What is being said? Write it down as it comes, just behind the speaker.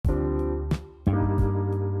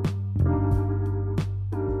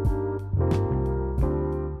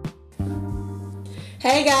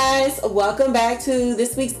Hey guys, welcome back to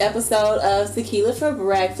this week's episode of Tequila for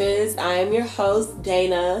Breakfast. I am your host,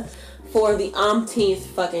 Dana, for the umpteenth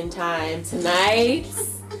fucking time. Tonight,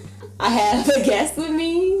 I have a guest with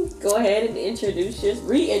me. Go ahead and reintroduce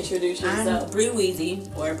yourself. I'm Bree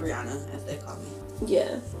Weezy, or Brianna, as they call me.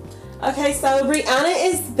 Yeah. Okay, so Brianna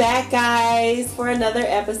is back, guys, for another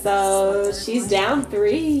episode. She's down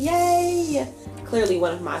 3. Yay! Clearly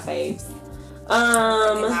one of my faves.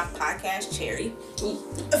 My podcast, Cherry.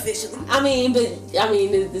 Officially. I mean,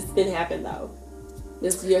 this didn't happen though.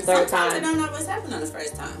 This is your third Sometimes time. I don't know what's happened on the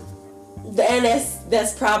first time. And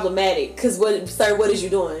that's problematic. Cause what is you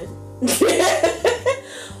doing?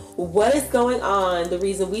 What is going on? The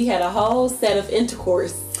reason we had a whole set of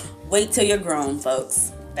intercourse. Wait till you're grown,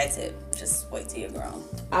 folks. That's it. Just wait till you're grown.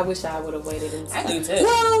 I wish I would have waited and I do too.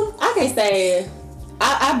 Well, I can't say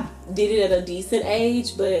I did it at a decent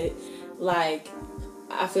age, but like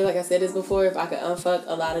I feel like I said this before, if I could unfuck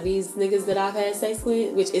a lot of these niggas that I've had sex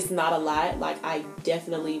with, which is not a lot, like I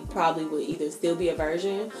definitely probably would either still be a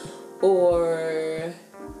virgin or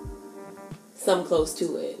some close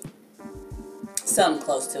to it. Some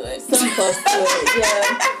close to it,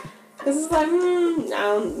 yeah. Because it's like,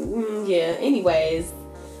 yeah. Anyways,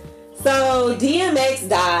 so DMX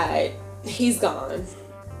died. He's gone.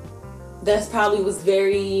 That probably was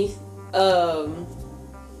very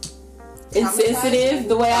insensitive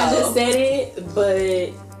the way I just said it, but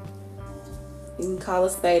you can call a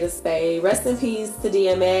spade a spade. Rest in peace to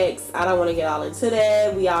DMX. I don't want to get all into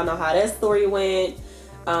that. We all know how that story went.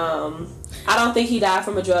 I don't think he died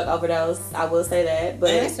from a drug overdose. I will say that,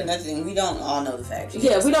 but and that's another thing. We don't all know the facts.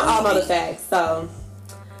 Yeah, we don't all know the facts. So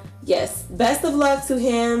yes, best of luck to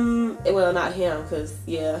him. Well, not him, because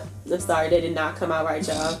yeah, I'm sorry, they did not come out right,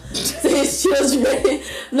 y'all. To his children,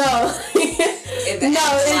 no.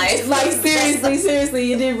 It's like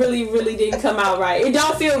seriously, it really didn't come out right. It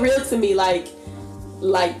don't feel real to me. Like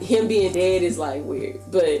him being dead is like weird,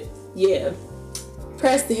 but yeah.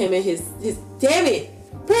 Press to him and his damn it.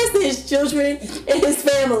 Press to his children and his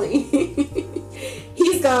family.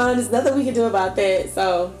 He's gone. There's nothing we can do about that.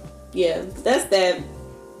 So yeah, that's that.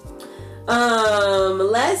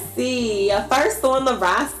 Let's see. First on the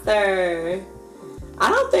roster. I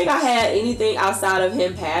don't think I had anything outside of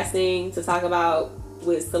him passing to talk about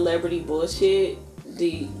with celebrity bullshit. Do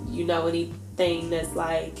you know anything that's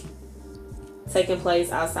like taking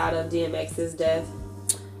place outside of DMX's death?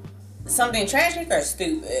 Something tragic or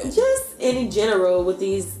stupid? Just in general with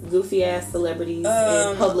these goofy ass celebrities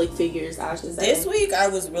and public figures, I should say. This week I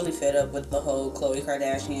was really fed up with the whole Khloe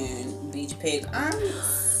Kardashian beach pic. I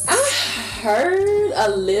heard a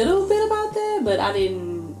little bit about that, but I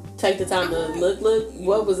didn't take the time to look.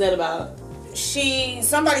 What was that about?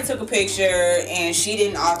 Somebody took a picture and she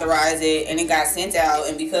didn't authorize it, and it got sent out,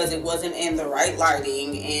 and because it wasn't in the right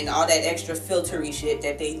lighting and all that extra filtery shit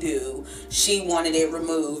that they do, she wanted it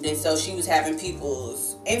removed. And so she was having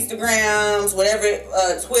people's Instagrams, whatever,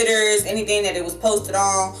 Twitters, anything that it was posted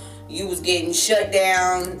on, you was getting shut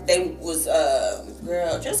down. They was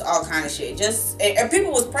just all kind of shit. And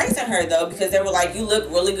people was praising her though, because they were like, you look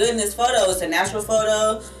really good in this photo. It's a natural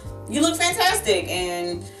photo. You look fantastic.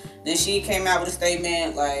 And then she came out with a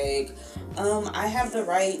statement like, I have the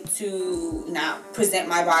right to not present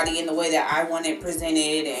my body in the way that I want it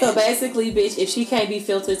presented. And so basically, bitch, if she can't be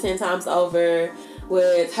filtered 10 times over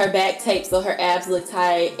with her back taped so her abs look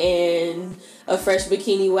tight and a fresh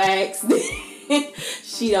bikini wax,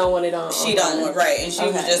 she don't want it on. She don't want, right. And she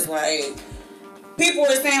was just like, people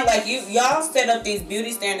were saying like, y'all set up these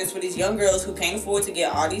beauty standards for these young girls who can't afford to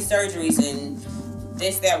get all these surgeries and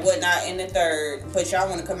this, that, whatnot, and the third, but y'all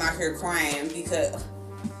want to come out here crying because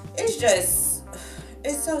it's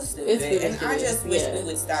so stupid. And I just wish we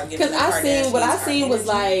would stop getting the Kardashians. What I seen was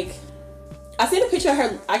like, I seen a picture of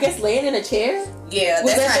her, I guess, laying in a chair. Yeah,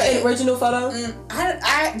 was that the original photo?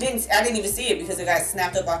 I didn't even see it because it got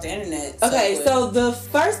snapped up off the internet. Okay, so the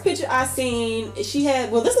first picture I seen, she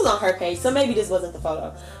had, well, this was on her page, so maybe this wasn't the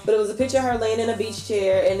photo, but it was a picture of her laying in a beach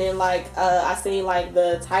chair, and then like I seen like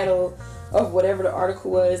the title of whatever the article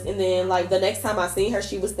was, and then like the next time I seen her,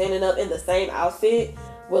 she was standing up in the same outfit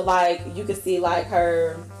with like, you could see like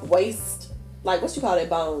her waist, like what you call that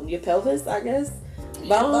bone, your pelvis, I guess,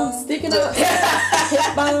 bone sticking out,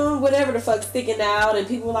 hip bone, whatever the fuck sticking out, and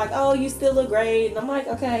people were like, oh, you still look great, and I'm like,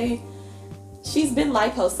 okay, she's been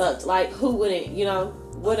lipo-sucked, like who wouldn't,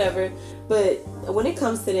 whatever. But when it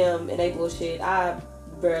comes to them and they bullshit, I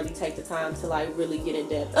barely take the time to like really get in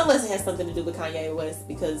depth, unless it has something to do with Kanye West,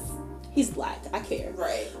 because He's black. I care.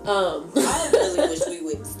 Right. I really wish we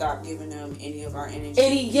would stop giving them any of our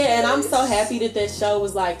energy. And I'm so happy that show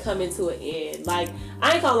was like coming to an end. Like,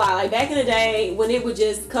 I ain't gonna lie, like back in the day when it would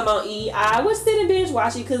just come on E, I would sit and binge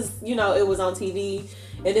watch it because, you know, it was on TV,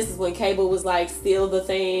 and this is when cable was like still the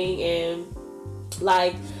thing, and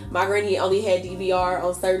like my granny only had DVR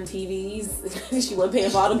on certain TVs. She wasn't paying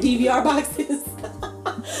for all them DVR boxes.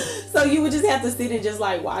 So you would just have to sit and just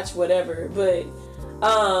like watch whatever. But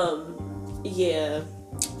yeah,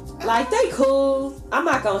 like they cool. I'm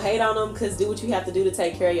not gonna hate on them because do what you have to do to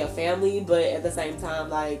take care of your family, but at the same time,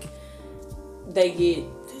 like they get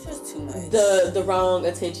just too much the wrong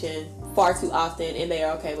attention far too often, and they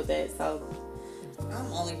are okay with that. So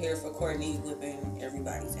I'm only here for Courtney whipping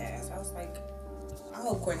everybody's ass. I was like, I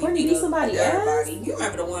hope Courtney beat somebody else. You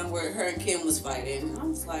remember the one where her and Kim was fighting? I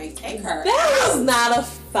was like, take her. That was not a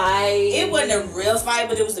fight. It wasn't a real fight,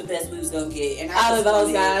 but it was the best we was gonna get. And out of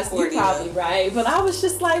those guys, you're probably right. But I was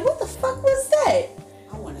just like, what the fuck was that?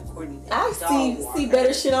 I wanted Courtney. I see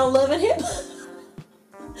better shit on Love and Hip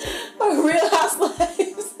or Real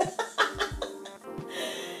Housewives.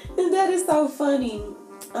 And that is so funny.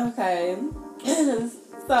 Okay.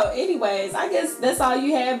 So, anyways, I guess that's all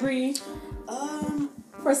you had, Bree.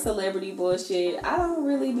 For celebrity bullshit, I don't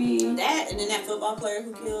really be that, and then that football player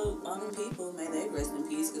who killed all them people, may they rest in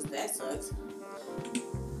peace, because that sucks.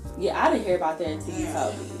 Yeah, I didn't hear about that until you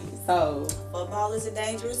told me. So football is a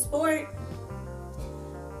dangerous sport.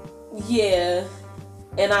 Yeah,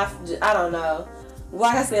 and I don't know.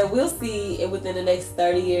 Like I said, we'll see within the next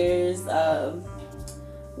 30 years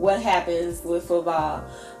what happens with football.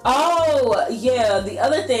 Oh yeah, the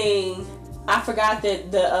other thing. I forgot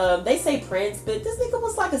that they say Prince, but this nigga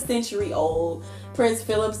was like a century old. Prince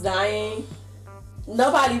Philip's dying.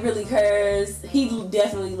 Nobody really cares. He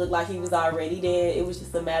definitely looked like he was already dead. It was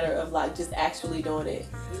just a matter of like just actually doing it.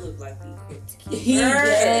 He looked like the Crypt Keeper. He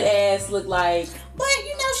dead ass looked like. But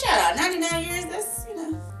you know, shout out 99 years. That's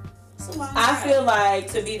it's a long time. I feel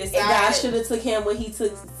like to be decided. God should have took him when he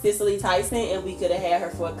took Cicely Tyson, and we could have had her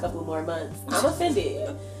for a couple more months. I'm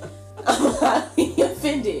offended. I'm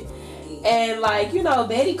offended. And like, you know,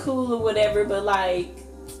 Betty cool or whatever, but like,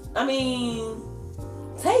 I mean,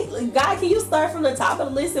 God, can you start from the top of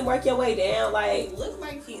the list and work your way down? Like, look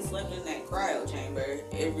like he slept in that cryo chamber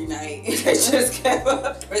every night. It just kept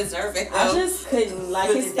up preserving him. I just couldn't.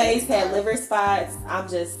 Like, his face had liver spots. I'm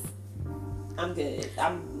good.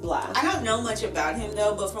 I'm blah. I don't know much about him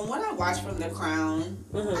though, but from what I watched from The Crown,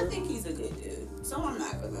 I think he's a good dude. So I'm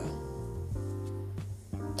not gonna.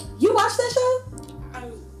 You watched that show?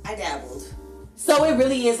 I dabbled. So it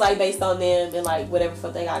really is like based on them and like whatever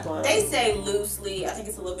fuck they got going on. They say loosely. I think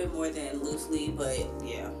it's a little bit more than loosely, but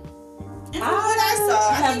yeah. And from what I saw,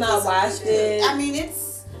 I have not watched it. I mean,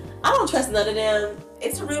 I don't trust none of them.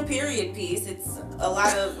 It's a real period piece. It's a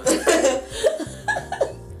lot of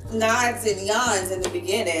nods and yawns in the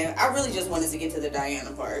beginning. I really just wanted to get to the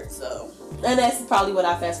Diana part, so. And that's probably what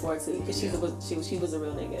I fast forward to because she was a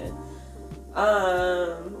real nigga.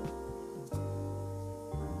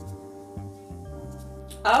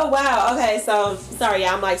 Oh wow, okay, so sorry,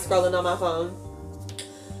 I'm like scrolling on my phone.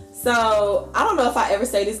 So I don't know if I ever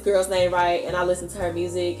say this girl's name right, and I listen to her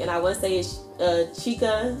music, and I want to say it's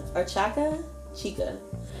Chika.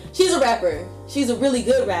 She's a rapper. She's a really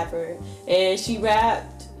good rapper, and she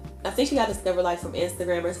rapped. I think she got discovered like from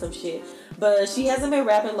Instagram or some shit, but she hasn't been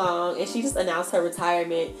rapping long, and she just announced her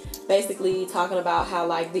retirement, basically talking about how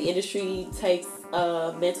like the industry takes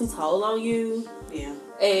a mental toll on you. Yeah.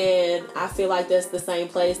 And I feel like that's the same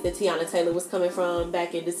place that Tiana Taylor was coming from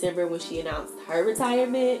back in December when she announced her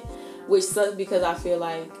retirement, which sucks because I feel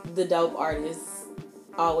like the dope artists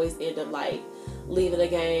always end up like leaving the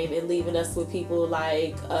game and leaving us with people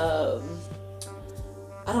like I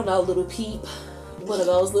don't know, Lil Peep, one of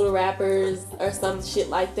those little rappers or some shit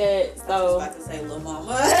like that. So I was about to say Lil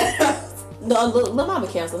Mama. No, Lil Mama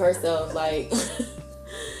canceled herself like.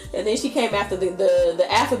 And then she came after the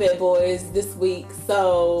Alphabet Boys this week.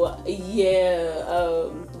 So, yeah,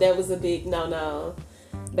 that was a big no-no.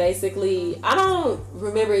 Basically, I don't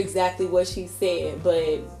remember exactly what she said,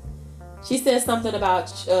 but she said something about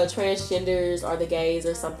transgenders or the gays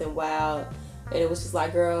or something wild. And it was just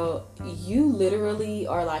like, girl, you literally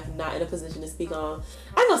are like not in a position to speak on.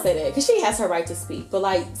 I'm gonna say that because she has her right to speak. But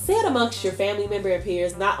like, say it amongst your family member and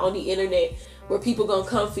peers, not on the internet where people gonna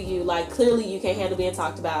come for you. Like, clearly you can't handle being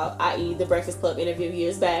talked about, i.e. the Breakfast Club interview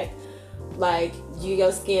years back. Like,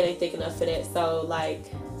 your skin ain't thick enough for that. So like,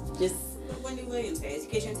 just Wendy Williams says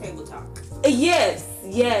kitchen table talk. Yes.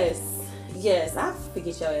 I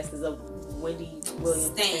forget your ass is a Wendy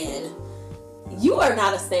Williams Stan. You are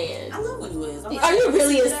not a stan. I love Wendy Williams. Are you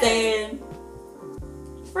really a stan?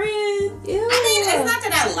 Friend, ew. I mean, it's not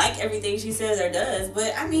that I like everything she says or does,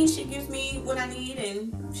 but I mean, she gives me what I need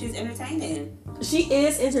and she's entertaining. She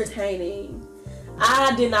is entertaining.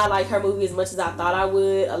 I did not like her movie as much as I thought I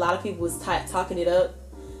would. A lot of people was talking it up.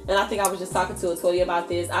 And I think I was just talking to Atoya about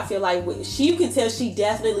this. I feel like you can tell she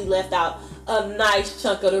definitely left out a nice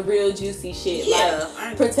chunk of the real juicy shit. Yeah,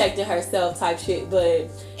 like protecting herself type shit. But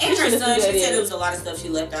and her son, she said there was a lot of stuff she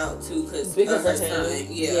left out too because of her son.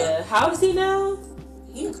 Yeah. How old is he now?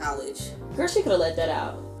 He in college. Girl, she could have let that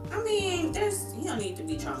out. I mean, he don't need to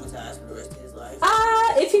be traumatized for the rest of his life.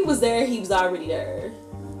 If he was there, he was already there.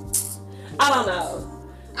 I don't know.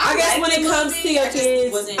 I guess when it comes to your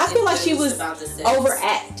kids, I feel like she was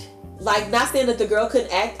overact. Like, not saying that the girl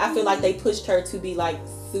couldn't act. I feel like they pushed her to be like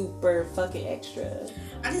super fucking extra.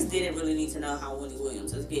 I just didn't really need to know how Wendy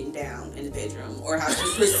Williams was getting down in the bedroom or how she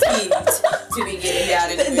perceived to be getting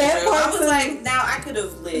down in the bedroom. I was like, now I could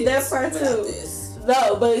have lived without this.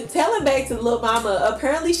 No, but telling back to Lil Mama,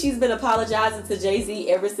 apparently she's been apologizing to Jay-Z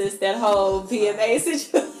ever since that whole VMA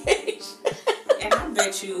situation. And I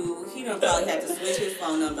bet you he don't probably have to switch his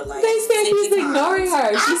phone number like they said he's ignoring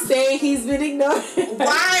her. She's She's saying he's been ignoring her.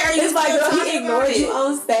 Why are you It's like, girl, he ignored you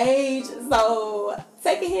on stage. So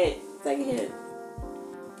take a hint. Take a hint.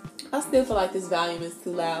 I still feel like this volume is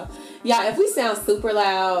too loud. Yeah, if we sound super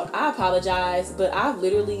loud, I apologize. But I've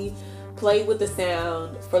literally played with the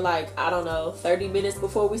sound for like, I don't know, 30 minutes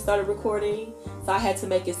before we started recording. So I had to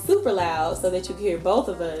make it super loud so that you could hear both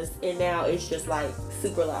of us. And now it's just like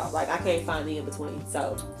super loud. Like I can't find the in between.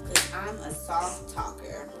 So because I'm a soft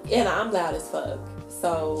talker. And I'm loud as fuck.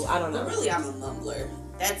 So I don't know. But really I'm a mumbler.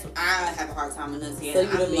 I have a hard time enunciating.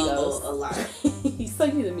 So I mumble a lot. So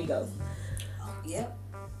you the Migos. Oh, yep.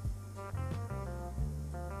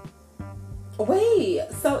 Wait,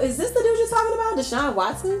 so is this the dude you're talking about? Deshaun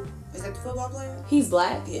Watson? Is that the football player? He's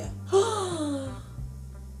black? Yeah.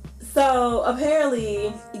 So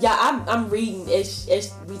apparently, yeah, I'm reading ish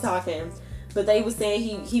we talking, but they was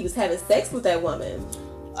saying he was having sex with that woman.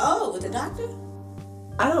 Oh, with the doctor?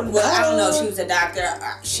 I don't know. Well, I don't know if she was a doctor.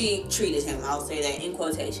 She treated him. I'll say that in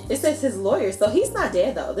quotation. It says his lawyer, so he's not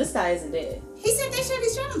dead though. This guy isn't dead. He said they said he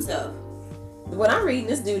shot himself. What I'm reading,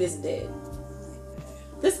 this dude isn't dead.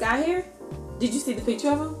 This guy here, did you see the picture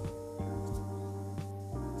of him?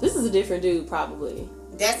 This is a different dude, probably.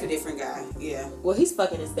 That's a different guy, yeah. Well, he's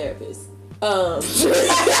fucking his therapist.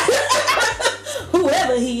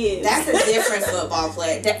 Whoever he is. That's a different football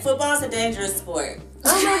player. Football's a dangerous sport.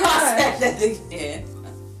 Oh my god. That again.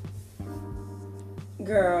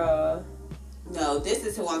 Girl. No, this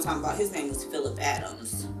is who I'm talking about. His name was Philip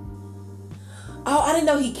Adams. Oh, I didn't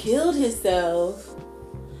know he killed himself.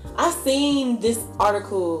 I seen this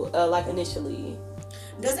article like initially.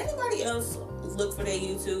 Does anybody else look for their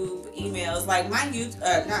YouTube emails? Like my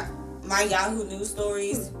my Yahoo News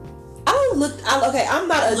stories. I don't look. I'm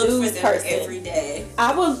not a news person every day.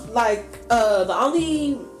 I was like the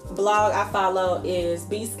only blog I follow is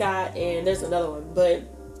B Scott, and there's another one, but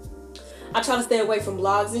I try to stay away from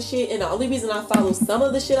blogs and shit. And the only reason I follow some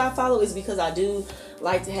of the shit I follow is because I do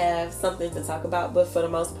like to have something to talk about. But for the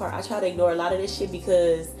most part, I try to ignore a lot of this shit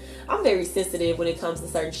because I'm very sensitive when it comes to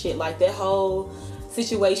certain shit. Like that whole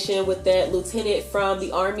situation with that lieutenant from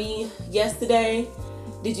the army yesterday.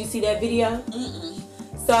 Did you see that video? Mm-mm.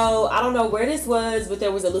 So I don't know where this was, but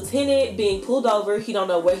there was a lieutenant being pulled over. He don't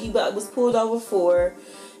know what he was pulled over for.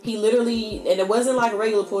 He literally, and it wasn't like a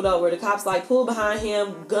regular pulled over. The cops like pulled behind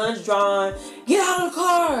him, guns drawn. Get out of the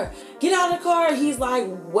car! Get out of the car! He's like,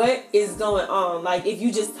 what is going on? Like, if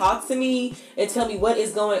you just talk to me and tell me what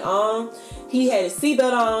is going on. He had his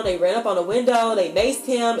seatbelt on. They ran up on the window. They maced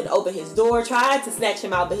him and opened his door. Tried to snatch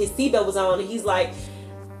him out, but his seatbelt was on. And he's like,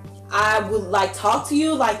 I would like talk to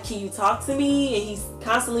you. Like, can you talk to me? And he's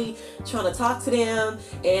constantly trying to talk to them.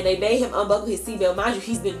 And they made him unbuckle his seatbelt. Mind you,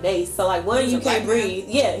 he's been maced. So like, one, you can't breathe.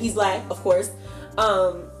 Yeah, he's black, of course.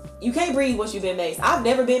 You can't breathe once you've been maced. I've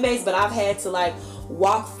never been maced, but I've had to like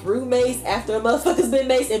walk through mace after a motherfucker's been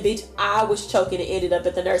maced. And bitch, I was choking and ended up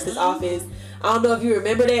at the nurse's office. I don't know if you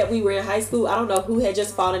remember that. We were in high school. I don't know who had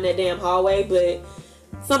just fallen in that damn hallway, but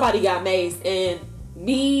somebody got maced. And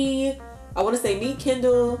I want to say me,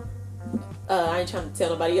 Kendall. I ain't trying to tell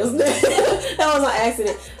nobody else that. That was on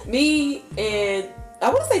accident. Me and I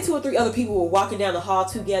want to say 2 or 3 other people were walking down the hall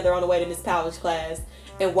together on the way to Miss Powell's class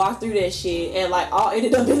and walked through that shit and like all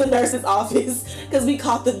ended up in the nurse's office because we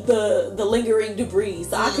caught the lingering debris.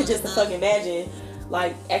 So I could just fucking imagine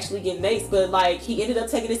like actually get maced. But like he ended up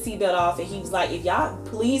taking his seatbelt off, and he was like, if y'all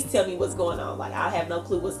please tell me what's going on, like I have no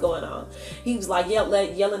clue what's going on. He was like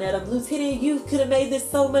yelling at him, Lieutenant, you could have made this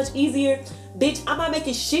so much easier. Bitch, I'm not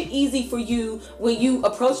making shit easy for you when you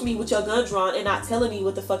approach me with your gun drawn and not telling me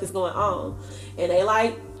what the fuck is going on. And they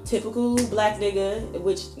like, typical black nigga,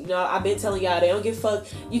 which, you know, I've been telling y'all, they don't give a fuck.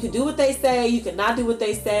 You can do what they say, you can not do what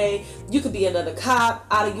they say. You could be another cop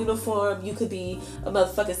out of uniform, you could be a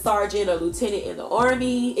motherfucking sergeant or lieutenant in the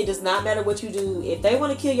army. It does not matter what you do. If they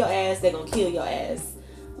want to kill your ass, they're gonna kill your ass.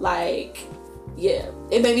 Like, yeah,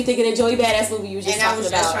 it made me think of that Joey Badass movie you were just talking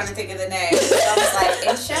about. And I was just trying to think of the name. So I was like,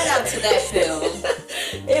 and shout out to that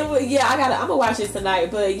film. It was, yeah, I'm gonna watch it tonight.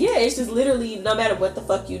 But yeah, it's just literally no matter what the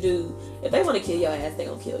fuck you do, if they want to kill your ass, they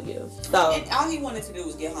gonna kill you. So, and all he wanted to do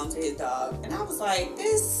was get home to his dog, and I was like,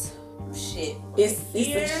 this shit. It's some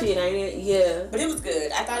shit, ain't it? Yeah. But it was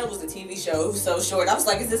good. I thought it was a TV show so short. I was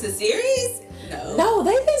like, is this a series? No,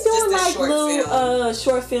 they've been doing like little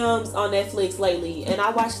short films on Netflix lately, and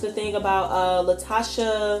I watched the thing about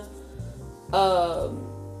Latasha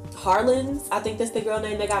Harlins. I think that's the girl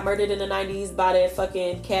name that got murdered in the 90s by that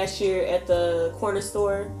fucking cashier at the corner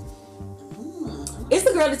store. It's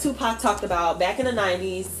the girl that Tupac talked about back in the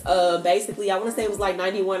 90s. Basically, I want to say it was like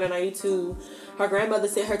 91 or 92. Her grandmother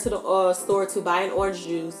sent her to the store to buy an orange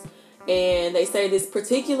juice. And they say this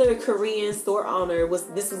particular Korean store owner was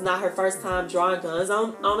not her first time drawing guns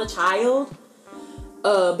on a child,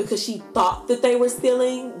 because she thought that they were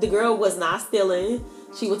stealing. The girl was not stealing.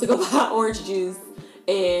 She went to go buy orange juice,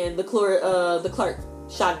 and the clerk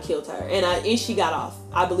shot and killed her. And she got off.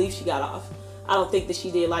 I believe she got off. I don't think that she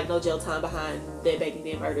did like no jail time behind that baby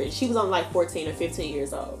being murdered. She was only like 14 or 15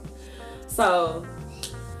 years old. So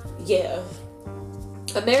yeah,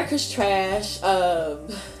 America's trash.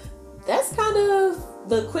 That's kind of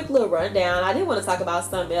the quick little rundown. I didn't want to talk about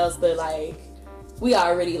something else, but like we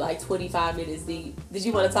already like 25 minutes deep. Did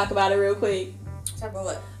you want to talk about it real quick? Talk about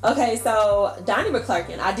what? Okay, so Donnie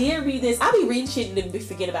McClurkin. I did read this. I be reading shit and then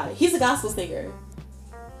forget about it. He's a gospel singer.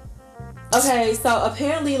 Okay, so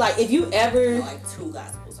apparently, like, if you ever like 2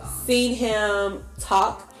 gospel songs seen him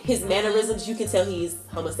talk, his mannerisms, you can tell he's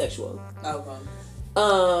homosexual. Okay.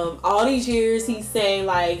 All these years he's saying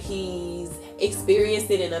like he's experienced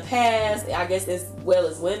it in the past, I guess as well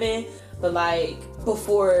as women, but like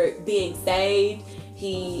before being saved,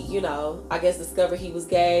 he, you know, I guess discovered he was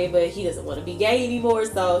gay, but he doesn't want to be gay anymore.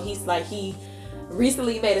 So he's like, he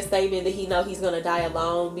recently made a statement that he know he's gonna die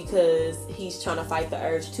alone because he's trying to fight the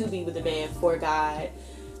urge to be with a man for God.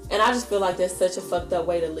 And I just feel like that's such a fucked up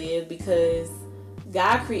way to live, because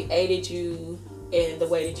God created you in the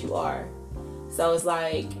way that you are. So it's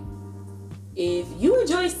like, if you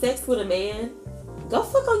enjoy sex with a man, go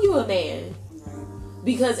fuck on you a man.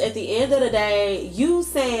 Because at the end of the day, you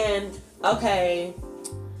saying, okay,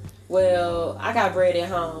 well, I got bread at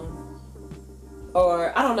home.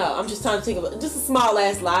 Or, I don't know, I'm just trying to think of just a small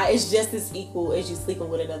ass lie. It's just as equal as you sleeping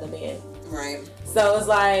with another man. Right. So it's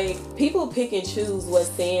like, people pick and choose what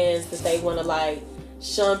sins that they want to like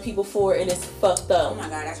shun people for, and it's fucked up. Oh my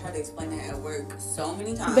God, I tried to explain that at work so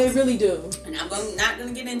many times. They really do. And I'm not going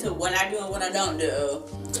to get into what I do and what I don't do.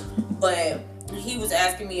 But he was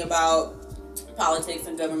asking me about politics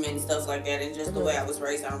and government and stuff like that, and just the way I was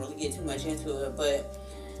raised. I don't really get too much into it, but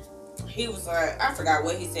he was like, I forgot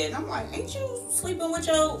what he said, and I'm like, ain't you sleeping with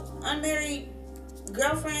your unmarried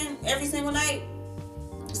girlfriend every single night?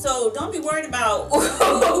 So don't be worried about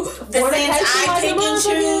the sins I pick and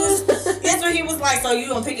choose. That's what he was like. So you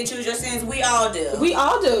gonna pick and choose your sins? We all do. We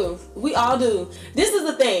all do. We all do. This is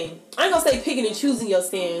the thing. I ain't gonna say picking and choosing your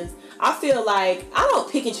sins. I feel like I don't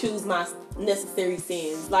pick and choose my necessary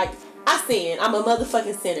sins. Like, I sin. I'm a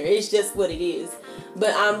motherfucking sinner. It's just what it is.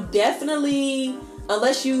 But I'm definitely,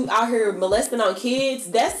 unless you out here molesting on kids,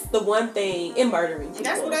 that's the one thing, in murdering people.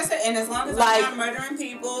 That's what I said. And as long as I'm not murdering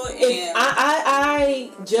people, and I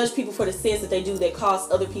judge people for the sins that they do that cause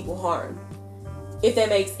other people harm. If that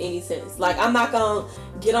makes any sense. Like, I'm not gonna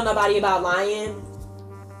get on nobody about lying.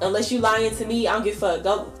 Unless you lying to me, I don't give a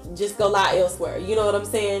fuck. Just go lie elsewhere. You know what I'm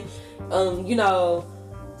saying? You know,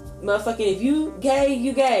 motherfucking, if you gay,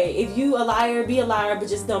 you gay. If you a liar, be a liar, but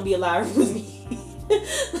just don't be a liar with me.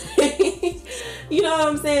 You know what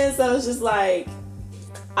I'm saying? So it's just like,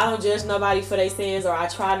 I don't judge nobody for their sins, or I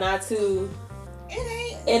try not to.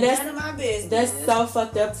 It ain't and none of my business. That's so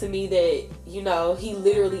fucked up to me that, you know, he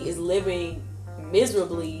literally is living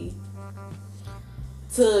miserably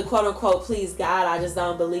to quote unquote please God. I just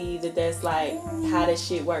don't believe that that's like how that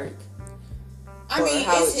shit work. I mean,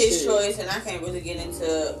 it's his choice, and I can't really get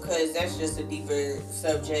into, because that's just a deeper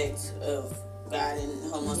subject of God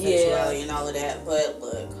and homosexuality and all of that. But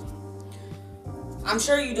look, I'm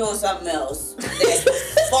sure you're doing something else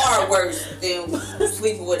that's far worse than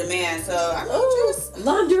sleeping with a man. So I mean, just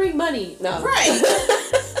laundering money. No. Right.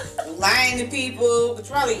 Lying to people, but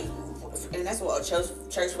probably, and that's what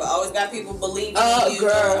church will always got people believing in you,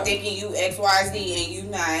 girl. thinking you XYZ and you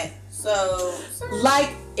not. So like,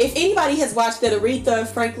 if anybody has watched that Aretha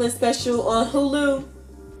Franklin special on Hulu,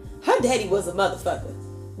 her daddy was a motherfucker.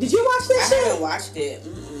 Did you watch that shit? I haven't watched it.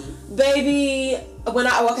 Baby,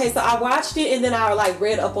 so I watched it and then I like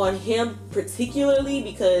read up on him particularly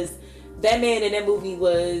because that man in that movie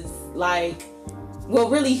was like, well,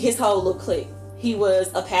 really his whole little clique. He was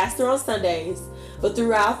a pastor on Sundays, but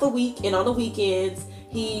throughout the week and on the weekends,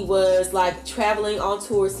 he was like traveling on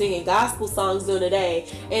tour singing gospel songs during the day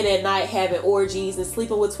and at night having orgies and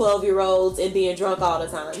sleeping with 12-year-olds and being drunk all the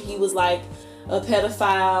time. He was like a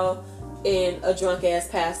pedophile and a drunk ass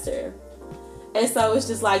pastor. And so it's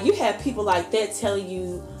just like, you have people like that telling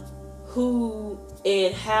you who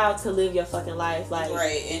and how to live your fucking life. Like,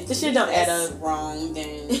 right, and this shit don't add up. Wrong,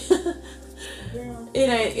 then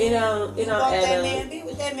it don't add up. Man, be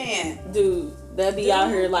with that man, dude. That be out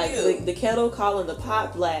here like the kettle calling the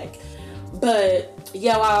pot black. But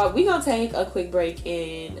yeah, we gonna take a quick break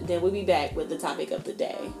and then we'll be back with the topic of the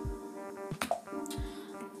day.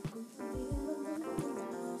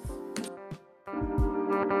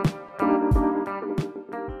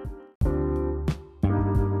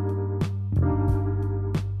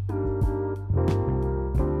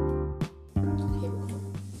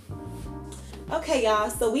 Okay, y'all,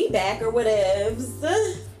 so we back or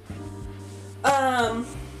whatevs.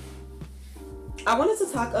 I wanted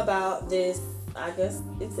to talk about this. I guess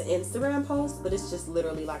it's an Instagram post, but it's just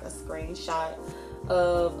literally like a screenshot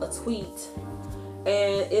of a tweet,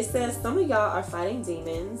 and it says some of y'all are fighting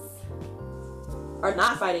demons, or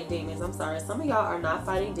not fighting demons. I'm sorry, some of y'all are not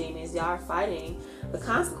fighting demons. Y'all are fighting the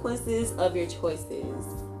consequences of your choices.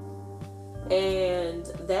 And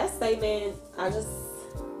that statement, I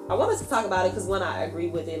wanted to talk about it because one, I agree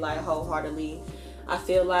with it like wholeheartedly. I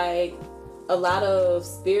feel like a lot of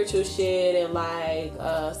spiritual shit and like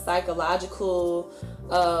psychological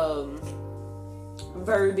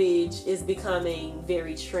verbiage is becoming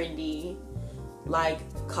very trendy, like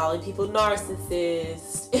calling people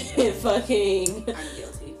narcissists and fucking I'm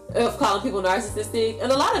guilty of calling people narcissistic,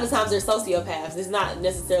 and a lot of the times they're sociopaths. It's not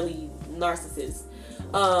necessarily narcissists.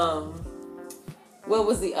 What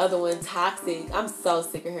was the other one? Toxic. I'm so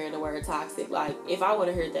sick of hearing the word toxic. Like, if I want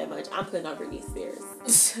to hear it that much, I'm putting on Britney Spears.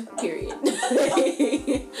 Period.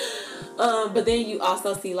 But then you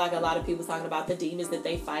also see, like, a lot of people talking about the demons that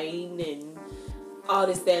they fighting and all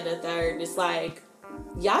this, that, and the third. And it's like,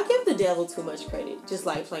 y'all give the devil too much credit. Just,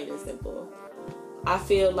 like, plain and simple. I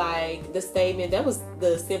feel like the statement, that was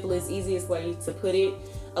the simplest, easiest way to put it.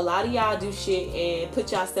 A lot of y'all do shit and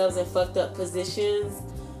put yourselves in fucked up positions,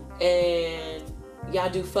 and y'all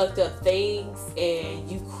do fucked up things, and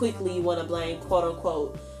you quickly want to blame, quote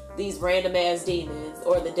unquote, these random ass demons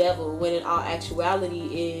or the devil, when in all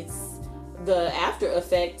actuality it's the after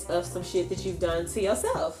effect of some shit that you've done to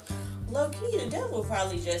yourself. Low key, the devil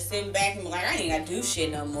probably just sitting back and be like, I ain't gotta do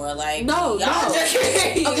shit no more. Like, no.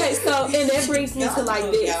 Okay, so, and that brings me to like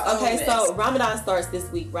this. Okay, so Ramadan starts this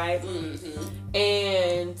week, right? Mm-hmm.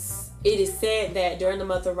 And it is said that during the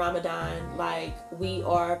month of Ramadan, like, we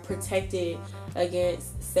are protected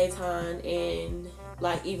against Satan and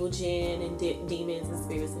like evil jinn and demons and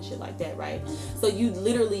spirits and shit like that, right? So you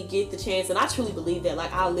literally get the chance, and I truly believe that.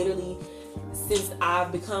 Like, I literally, since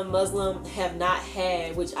I've become Muslim, have not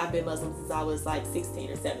had, which I've been Muslim since I was like 16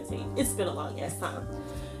 or 17. It's been a long ass time.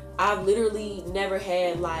 I've literally never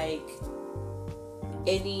had like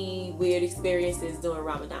any weird experiences during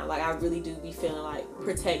Ramadan. Like, I really do be feeling like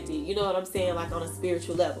protected, you know what I'm saying, like on a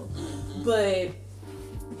spiritual level. But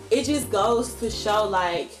it just goes to show,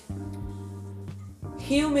 like,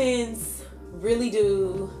 humans really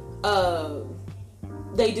do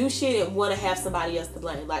they do shit and want to have somebody else to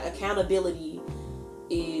blame. Like, accountability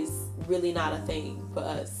is really not a thing for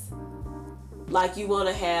us. Like, you want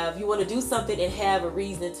to do something and have a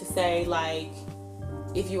reason to say, like,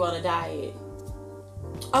 if you want to diet,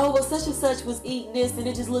 oh, well, such and such was eating this and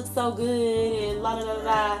it just looked so good and la la la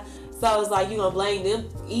la. So it's like, you gonna blame them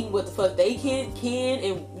eating what the fuck they can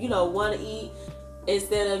and, you know, want to eat,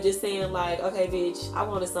 instead of just saying like, okay, bitch, I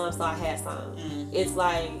wanted some, so I had some. Mm-hmm. It's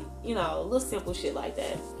like, you know, little simple shit like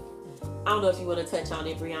that. I don't know if you want to touch on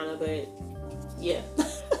it, Brianna, but yeah.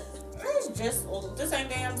 It's just the same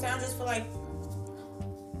thing I'm saying. I just feel like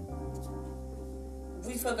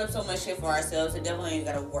we fuck up so much shit for ourselves. The devil ain't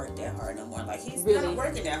gotta work that hard no more. Like, he's really not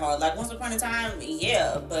working that hard. Like, once upon a time,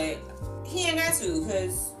 yeah, but he ain't got to,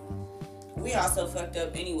 because we all so fucked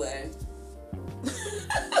up anyway.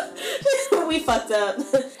 We fucked up.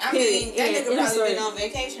 I mean, that nigga probably been on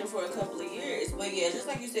vacation for a couple of years. But yeah, just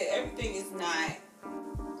like you said, everything is not,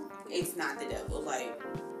 it's not the devil. Like,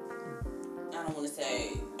 I don't want to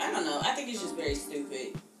say, I don't know. I think it's just very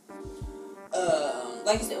stupid.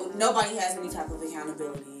 Like you said, nobody has any type of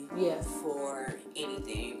accountability for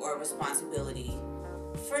anything or responsibility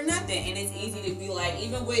for nothing. And it's easy to be like,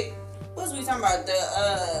 even with, what was we talking about?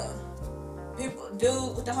 The, people do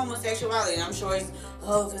with the homosexuality, and I'm sure it's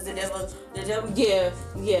because the devil.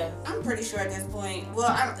 Yeah. I'm pretty sure at this point. Well,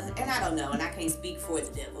 I don't know, and I can't speak for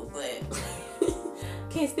the devil, but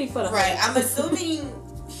can't speak for the right. I'm assuming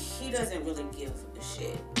he doesn't really give a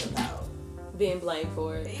shit about being blamed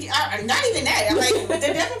for it. Not even that. I'm like,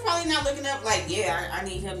 the devil probably not looking up like, I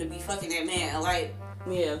need him to be fucking that man. Like,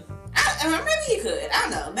 yeah. Maybe he could. I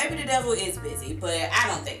don't know. Maybe the devil is busy, but I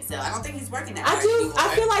don't think so. I don't think he's working that hard anymore.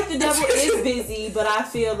 I feel like the devil is busy, but I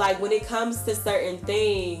feel like when it comes to certain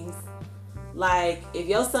things, like if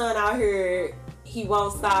your son out here, he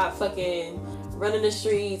won't stop fucking running the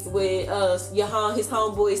streets with his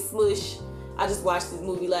homeboy Smush. I just watched this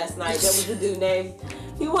movie last night. That was the dude name.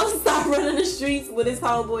 He won't stop running the streets with his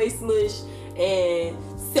homeboy Smush and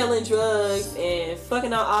selling drugs and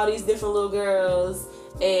fucking out all these different little girls.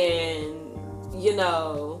 And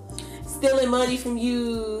stealing money from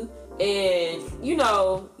you, and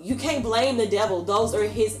you can't blame the devil. Those are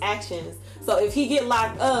his actions. So if he get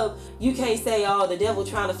locked up, you can't say, oh, the devil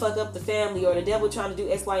trying to fuck up the family or the devil trying to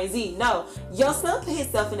do X, Y, and Z. No, your son put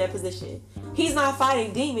himself in that position. He's not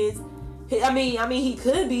fighting demons. I mean he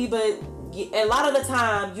could be, but a lot of the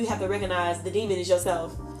time you have to recognize the demon is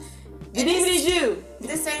yourself. The demon is you.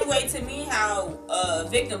 The same way to me how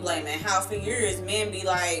victim blaming, how for years men be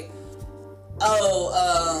like,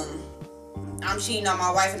 I'm cheating on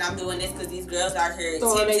my wife and I'm doing this because these girls out here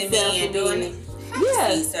tempting me and doing it.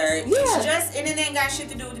 Sir. It's just, and it ain't got shit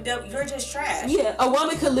to do with the devil. You're just trash. Yeah, a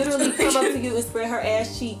woman could literally come up to you and spread her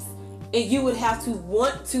ass cheeks, and you would have to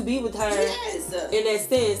want to be with her in that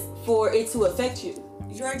sense for it to affect you.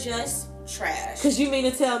 You're just trash. Cause you mean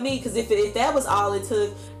to tell me, cause if that was all it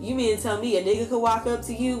took, you mean to tell me a nigga could walk up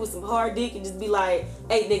to you with some hard dick and just be like,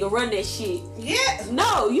 hey nigga, run that shit. Yeah.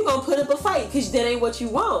 No, you gonna put up a fight cause that ain't what you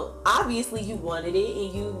want. Obviously you wanted it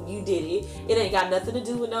and you did it. It ain't got nothing to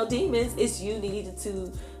do with no demons. It's you needed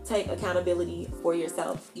to take accountability for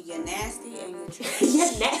yourself. You're nasty and you're trash.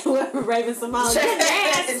 You're nasty. Raven Simone. You're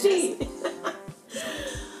nasty.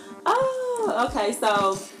 Oh, okay,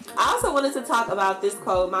 so I also wanted to talk about this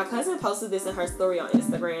quote. My cousin posted this in her story on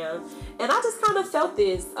Instagram, and I just kind of felt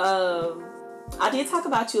this. I did talk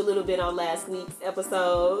about you a little bit on last week's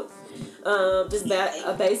episode.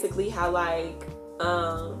 Basically how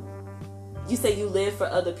you say you live for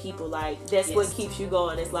other people. Like that's what keeps you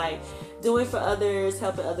going. It's like doing for others,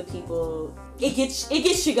 helping other people. It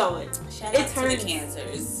gets you going. Shout out to the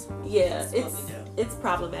cancers. Yeah, it's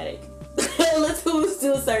problematic.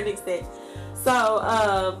 to a certain extent. So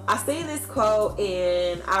I seen this quote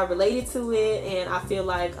and I related to it, and I feel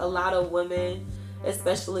like a lot of women,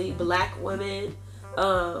 especially black women,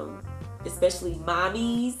 especially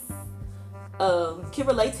mommies, can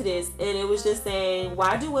relate to this. And it was just saying,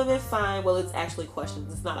 why do women find, well, it's actually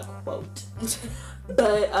questions, it's not a quote,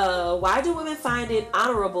 but why do women find it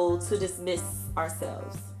honorable to dismiss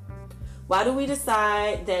ourselves? Why do we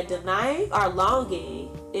decide that denying our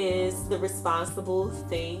longing is the responsible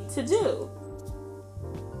thing to do?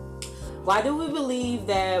 Why do we believe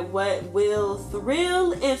that what will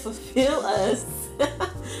thrill and fulfill us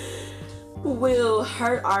will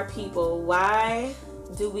hurt our people? Why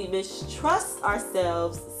do we mistrust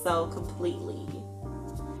ourselves so completely?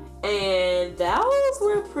 And those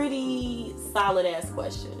were pretty solid ass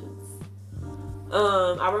questions.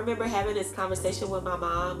 I remember having this conversation with my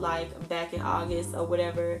mom like back in August or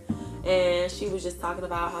whatever, and she was just talking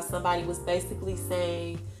about how somebody was basically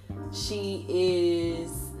saying she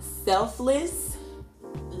is selfless,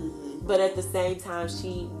 but at the same time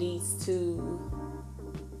she needs to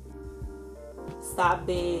stop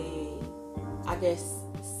being, I guess,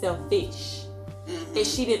 selfish. And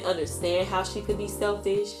she didn't understand how she could be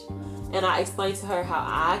selfish. And I explained to her how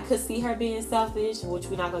I could see her being selfish, which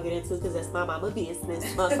we're not going to get into because that's my mama business,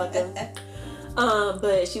 motherfucker.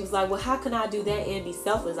 But she was like, well, how can I do that and be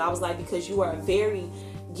selfless? I was like, because you are a very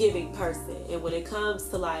giving person. And when it comes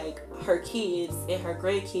to like her kids and her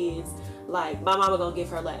grandkids, like my mama going to give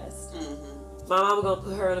her last. My mama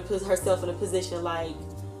going to put herself in a position like,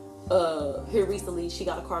 here recently she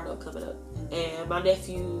got a car note coming up. And my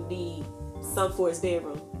nephew need some for his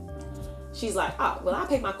bedroom. she's like, oh, well, I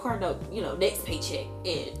pay my car note, next paycheck,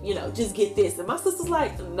 and, just get this. And my sister's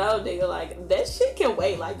like, no, nigga, like, that shit can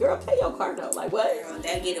wait. Like, girl, pay your car note. Like, what? Girl,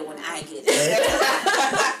 they get it when I get it.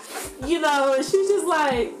 And she's just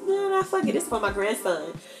like, nah, fuck it, it's for my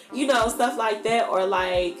grandson. Stuff like that. Or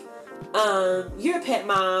like, you're a pet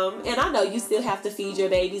mom, and I know you still have to feed your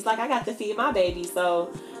babies. Like, I got to feed my baby,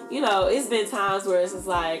 so, it's been times where it's just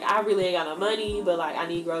like, I really ain't got no money, but like, I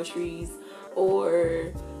need groceries.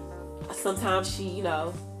 Or sometimes she,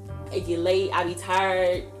 it get late, I be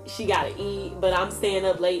tired, she gotta eat, but I'm staying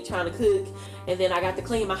up late trying to cook, and then I got to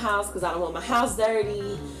clean my house because I don't want my house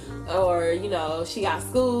dirty. Or, she got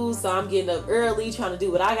school, so I'm getting up early trying to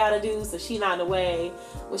do what I gotta do, so she not in the way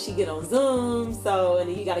when she get on Zoom. So, and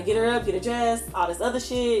then you gotta get her up, get her dressed, all this other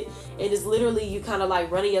shit, and it's literally you kind of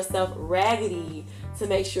like running yourself raggedy to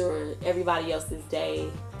make sure everybody else's day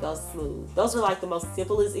goes smooth. Those are like the most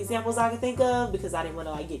simplest examples I can think of, because I didn't want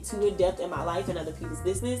to like get too in depth in my life and other people's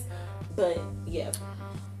business. But yeah,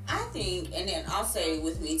 I think, and then I'll say it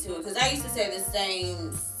with me too, because I used to say the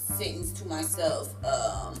same sentence to myself,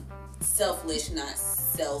 selfish, not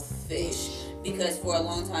selfish, because for a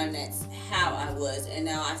long time that's how I was, and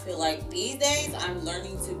now I feel like these days I'm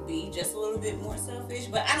learning to be just a little bit more selfish.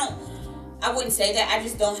 But I wouldn't say that. I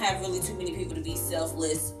just don't have really too many people to be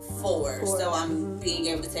selfless for. So I'm being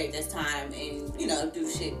able to take this time and, do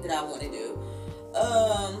shit that I want to do.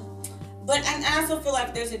 But I also feel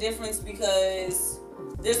like there's a difference, because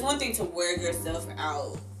there's one thing to wear yourself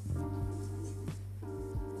out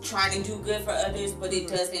trying to do good for others, but it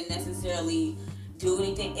doesn't necessarily do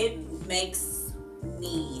anything. It makes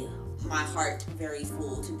my heart very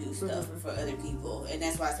full to do stuff for other people. And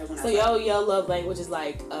that's why I said when your love language is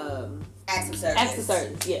like acts of service. Acts of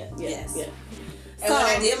service. Yeah. Yes. Yeah. And when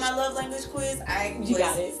I did my love language quiz, you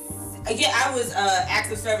got it. Yeah, I was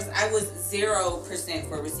acts of service. I was 0%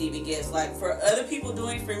 for receiving gifts. Like, for other people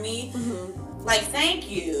doing for me, like, thank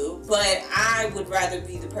you, but I would rather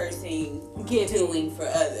be the person doing for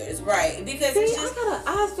others, right? Because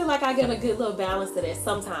I feel like I get a good little balance to that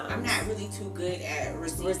sometimes. I'm not really too good at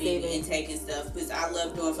receiving and taking stuff, because I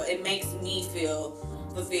love doing it makes me feel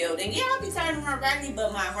fulfilled. And yeah, I'll be tired of my raggedy,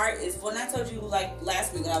 but my heart is, when I told you like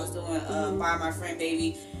last week when I was doing buy my friend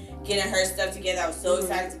baby, getting her stuff together, I was so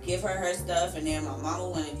excited to give her stuff, and then my mama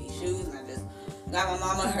wanted these shoes, and I just got my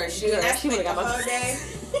mama her shoes. Girl, I spent the whole day,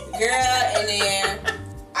 girl, and then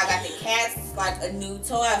I got the cats like a new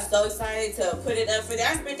toy. I was so excited to put it up for them.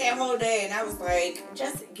 I spent that whole day, and I was like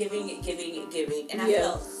just giving, and I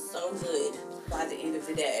felt so good by the end of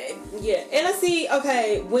the day. Yeah, and I see.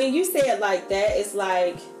 Okay, when you say it like that, it's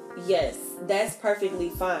like, yes, that's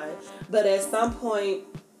perfectly fine, but at some point,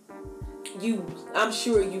 I'm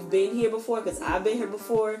sure you've been here before, because I've been here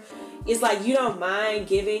before. It's like you don't mind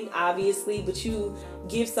giving, obviously, but you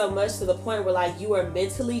give so much to the point where like you are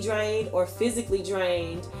mentally drained or physically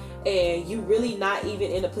drained, and you really not even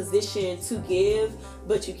in a position to give,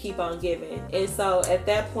 but you keep on giving. And so at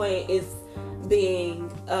that point, it's being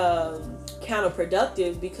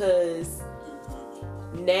counterproductive, because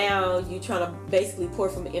now you're trying to basically pour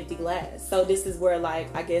from an empty glass. So this is where,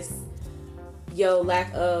 like, I guess your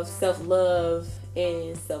lack of self-love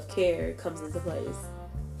and self-care comes into place.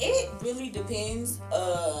 It really depends.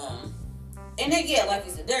 And then, yeah, like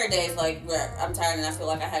you said, there are days like where I'm tired and I feel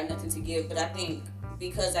like I have nothing to give, but I think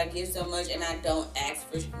because I give so much and I don't ask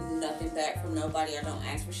for nothing back from nobody, I don't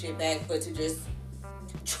ask for shit back, but to just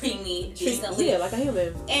treat me decently. Yeah, like a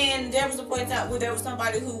human. And there was a point in time where there was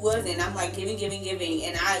somebody who wasn't. I'm like giving.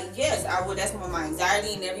 And I would, that's when my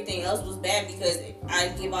anxiety and everything else was bad, because I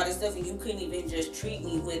give all this stuff and you couldn't even just treat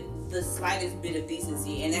me with the slightest bit of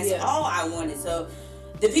decency. And that's all I wanted. So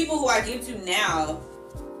the people who I give to now,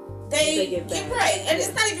 they give back. Right. And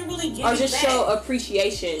it's not even really giving back. Or just show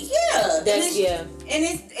appreciation. Yeah. That's,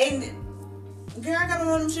 And girl, I got my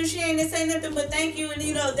mom shoes. She ain't say nothing but thank you, and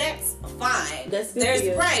that's fine. That's good.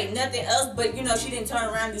 There's nothing else, but she didn't turn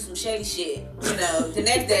around and do some shady shit. The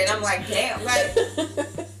next day, and I'm like, damn, like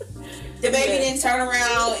the baby didn't turn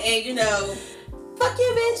around and fuck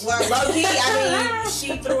you, bitch. Well, low key, I mean,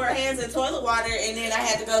 she threw her hands in toilet water, and then I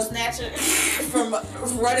had to go snatch her from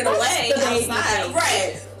running away outside.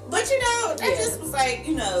 Right, but that just was like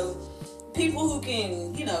people who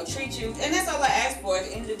can, treat you, and that's all I ask for at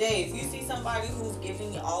the end of the day. If you see somebody who's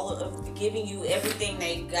giving you everything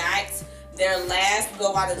they got, their last,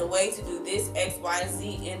 go out of the way to do this, X, Y,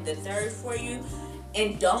 Z, and the third for you,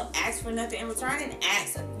 and don't ask for nothing in return, and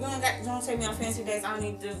ask. Don't take me on fancy days. I don't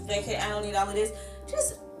need to vacate. I don't need all of this.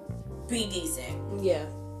 Just be decent. Yeah,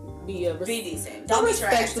 be decent. Don't be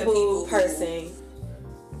trash to people person.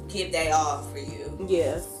 Give they all for you.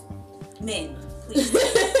 Yes, men, please.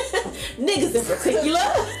 Niggas in particular.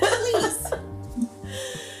 Please.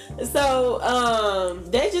 So,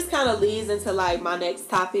 that just kind of leads into like my next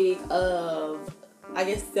topic of, I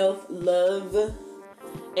guess, self-love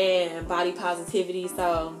and body positivity.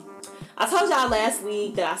 So, I told y'all last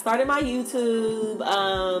week that I started my YouTube.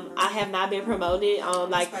 I have not been promoting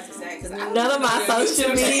on like none of my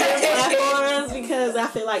social media platforms because I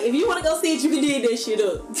feel like if you want to go see it, you can dig this shit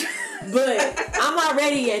up. But I'm not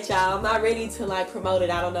ready yet, y'all. I'm not ready to like promote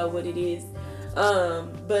it. I don't know what it is.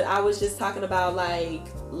 But I was just talking about like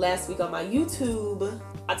last week on my YouTube.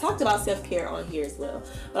 I talked about self-care on here as well,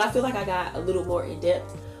 but I feel like I got a little more in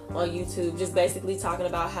depth on YouTube, just basically talking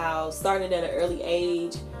about how starting at an early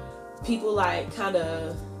age, people like kind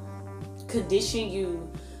of condition you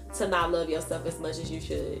to not love yourself as much as you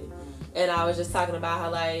should. And I was just talking about how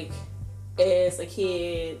like as a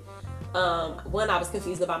kid, one, I was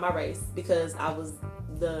confused about my race because I was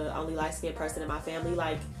the only light-skinned person in my family,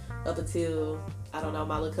 like up until, I don't know,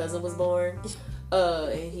 my little cousin was born.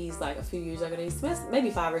 And he's like a few years younger than me, maybe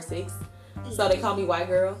 5 or 6. So they called me white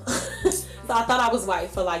girl. So I thought I was white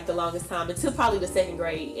for like the longest time until probably the 2nd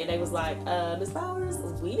grade. And they was like, Miss Bowers,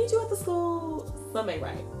 we need you at the school. Something ain't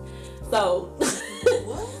right. So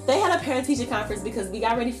they had a parent-teacher conference because we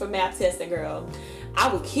got ready for math testing, girl.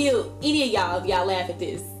 I would kill any of y'all if y'all laugh at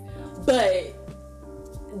this. But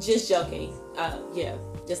just joking. Yeah,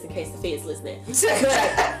 just in case the feds listening.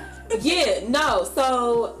 But yeah, no.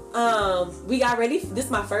 So we got ready. This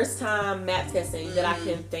is my first time math testing that I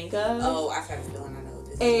can think of. Oh, I got a feeling I know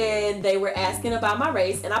this. And they were asking about my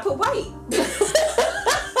race, and I put white.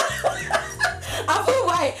 I put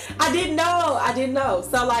white. I didn't know.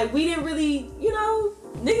 So like we didn't really, you know,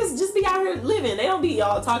 niggas just be out here living. They don't be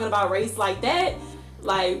all talking about race like that.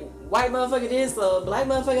 Like white motherfucker this or black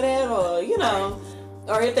motherfucker that, or you know.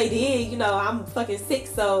 Or if they did, you know, I'm fucking 6,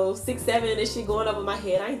 so 6, 7, this shit going over my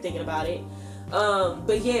head. I ain't thinking about it.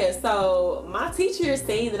 But yeah, so my teacher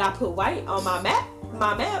seen that I put white on my map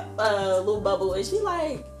little bubble, and she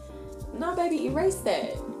like, no baby, erase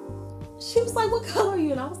that. She was like, what color are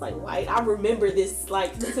you? And I was like, white. I remember this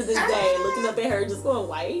like to this day, looking up at her just going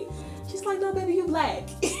white. She's like, no baby, you black.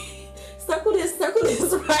 Circle this,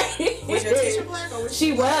 right? Was your teacher black or was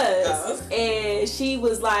she was. Oh. And she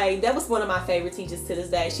was like, that was one of my favorite teachers to this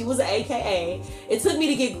day. She was an AKA. It took me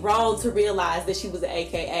to get grown to realize that she was an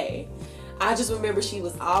AKA. I just remember she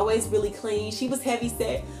was always really clean. She was heavy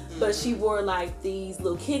set, but she wore like these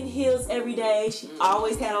little kitten heels every day. She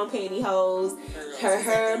always had on pantyhose. Her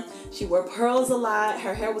hair, she wore pearls a lot.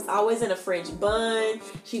 Her hair was always in a French bun.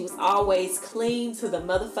 She was always clean to the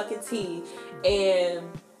motherfucking T. And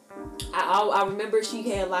I remember she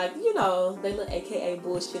had like, you know, they little AKA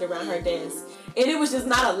bullshit around her desk. And it was just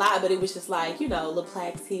not a lot, but it was just like, you know, little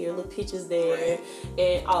plaques here, little pictures there,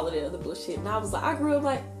 and all of the other bullshit. And I was like, I grew up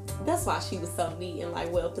like, that's why she was so neat and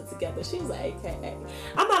like well put together. She was an AKA.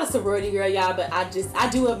 I'm not a sorority girl, y'all, but I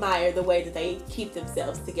do admire the way that they keep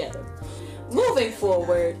themselves together. Moving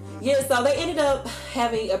forward, yeah, so they ended up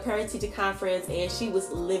having a parent-teacher conference, and she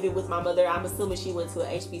was living with my mother. I'm assuming she went to a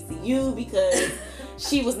HBCU because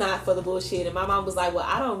she was not for the bullshit. And my mom was like, well,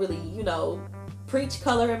 I don't really, you know, preach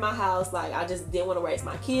color in my house. Like, I just didn't want to raise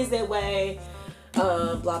my kids that way.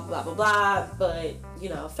 Blah, blah, blah, blah. But, you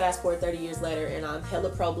know, fast forward 30 years later, and I'm hella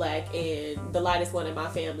pro-black and the lightest one in my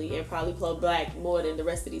family, and probably pro-black more than the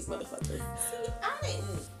rest of these motherfuckers. See, I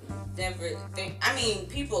didn't never think, I mean,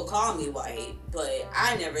 people call me white, but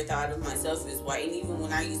I never thought of myself as white. And even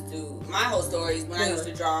when I used to, my whole story is when I used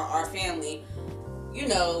to draw our family, you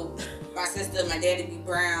know, my sister, my daddy be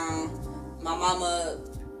brown, my mama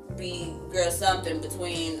be girl something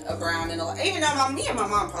between a brown and a, even though me and my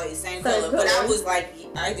mom probably the same color, but I was like,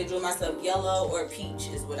 I either drew myself yellow or peach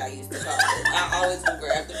is what I used to call it. I always would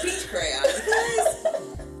grab the peach crayon.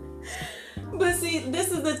 But see,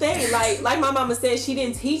 this is the thing. Like my mama said, she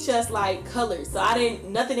didn't teach us like colors, so I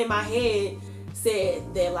didn't. Nothing in my head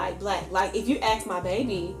said they're like black. Like if you ask my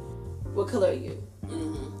baby, what color are you?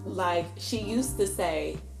 Mm-hmm. Like she used to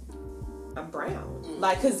say, I'm brown. Mm-hmm.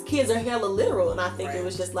 Like because kids are hella literal, and I think it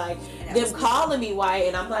was just like them calling me white,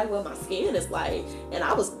 and I'm like, well, my skin is light, and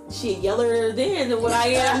I was yeller then than what I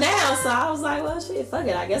am now. So I was like, well, shit, fuck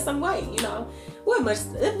it. I guess I'm white. You know, what much?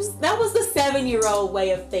 That was the 7-year-old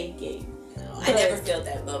way of thinking. I never felt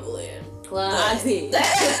that bubble in. Well, I did.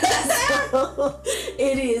 So,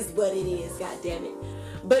 it is what it is, god damn it.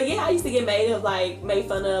 But yeah, I used to get made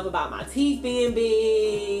fun of about my teeth being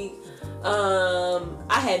big.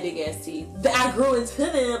 I had big ass teeth. I grew into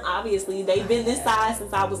them, obviously. They've been this size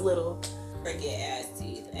since I was little. Freaking ass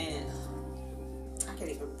teeth. And I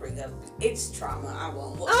can't even bring up, it's trauma. I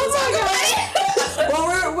won't. Oh my god.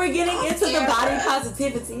 Well, we're getting into the body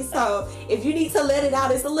positivity. So if you need to let it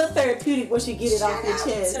out, it's a little therapeutic once you get it off your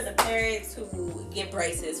chest. To the parents who get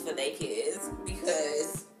braces for their kids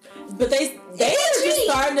because. But they are just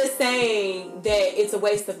starting to saying that it's a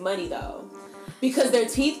waste of money though. Because their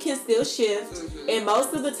teeth can still shift, and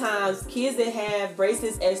most of the times, kids that have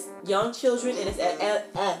braces as young children and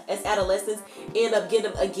as adolescents end up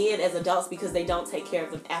getting them again as adults because they don't take care of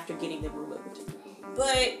them after getting them removed.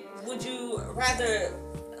 But would you rather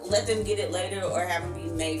let them get it later or have them be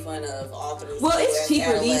made fun of all through? Well, it's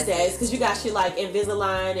cheaper these days because you got shit like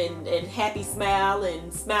Invisalign and Happy Smile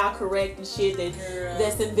and Smile Correct and shit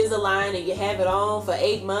that's Invisalign, and you have it on for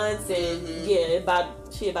 8 months, and by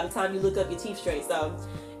the time you look up your teeth straight. So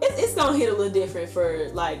it's gonna hit a little different for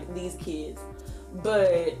like these kids.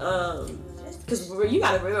 But because you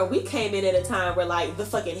gotta remember, we came in at a time where like the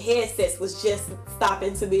fucking headsets was just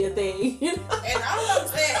stopping to be a thing, you know? And I was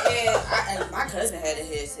upset, and my cousin had a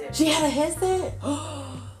headset. She had a headset?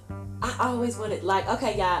 I always wanted, like,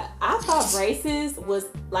 okay, y'all, I thought braces was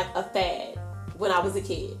like a fad when I was a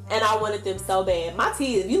kid, and I wanted them so bad. My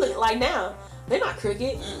teeth, if you look like now, they're not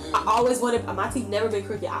crooked. I always wanted, my teeth never been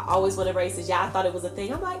crooked. I always wanted braces. Yeah, I thought it was a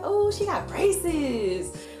thing. I'm like, oh, she got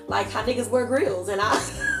braces. Like how niggas wear grills. And I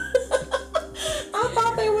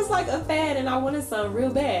thought they was like a fad, and I wanted some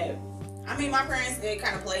real bad. I mean, my parents, they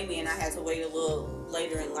kind of played me, and I had to wait a little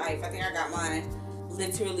later in life. I think I got mine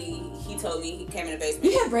literally, he told me, he came in the basement.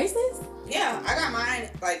 You have braces? Yeah, I got mine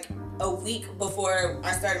like a week before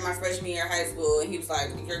I started my freshman year of high school, and he was like,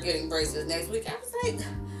 you're getting braces next week. I was like,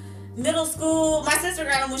 middle school. My sister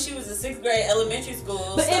got them when she was in 6th grade elementary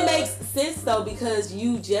school. But it makes sense though, because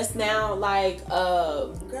you just now like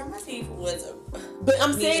girl, my teeth was but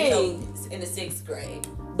I'm saying in the 6th grade.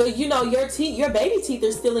 But you know, your teeth, your baby teeth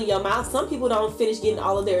are still in your mouth. Some people don't finish getting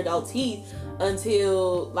all of their adult teeth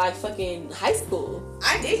until like fucking high school.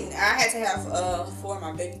 I didn't. I had to have 4 of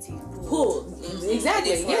my baby teeth pulled.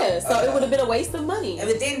 Exactly. Yeah. So it would have been a waste of money. And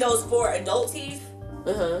then those 4 adult teeth.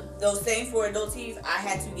 Those same 4 adult teeth, I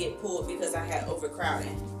had to get pulled because I had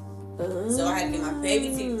overcrowding. So I had to get my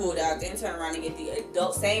baby teeth pulled out, then turn around and get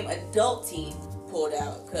the same adult teeth pulled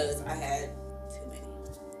out because I had too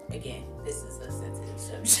many. Again, this is a sensitive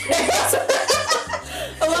subject.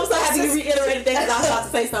 Oh, I'm so happy you reiterated that because I was about to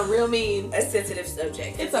say something real mean. A sensitive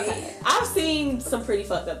subject. It's okay. I've seen some pretty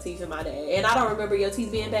fucked up teeth in my day, and I don't remember your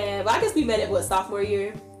teeth being bad. But I guess we met at sophomore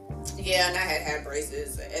year. Yeah, and I had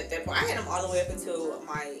braces at that point. I had them all the way up until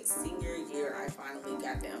my senior year. I finally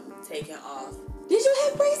got them taken off. Did you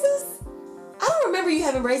have braces? I don't remember you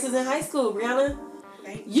having braces in high school, Brianna.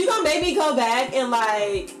 You gonna make me go back and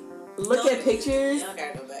like look at pictures? You don't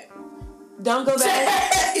gotta go back. Don't go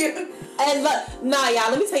back. And look, nah,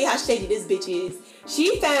 y'all. Let me tell you how shady this bitch is.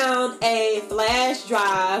 She found a flash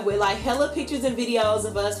drive with like hella pictures and videos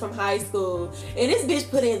of us from high school, and this bitch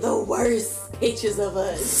put in the worst pictures of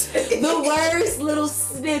us, the worst little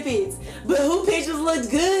snippets. But who pictures looked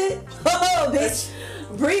good? Oh, bitch.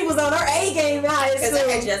 Bree was on her A game in high school. Because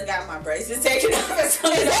I had just got my braces taken off.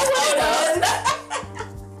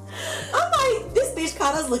 I'm like, this bitch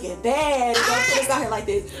caught us looking bad and gonna put us out here like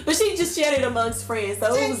this. But she just shared it amongst friends,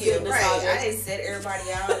 so it was good nostalgia. Right. I didn't set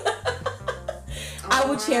everybody out. I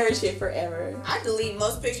would cherish it forever. I delete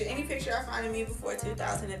most pictures, any picture I find of me before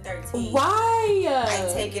 2013. Why?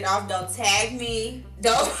 I take it off. Don't tag me.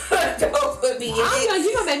 Don't put me in it.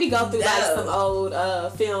 You gonna make me go through like some old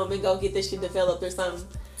film and go get this shit developed or something.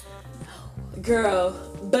 Girl.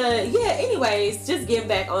 But yeah, anyways, just getting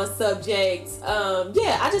back on subject.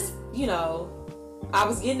 Yeah, I just, you know, I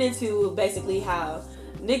was getting into basically how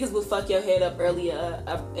niggas would fuck your head up earlier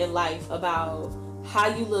in life about how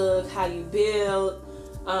you look, how you build.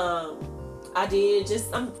 I'm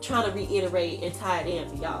trying to reiterate and tie it in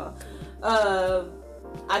for y'all.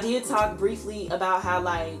 I did talk briefly about how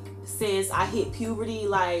like since I hit puberty,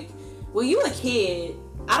 like when you a kid,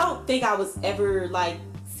 I don't think I was ever like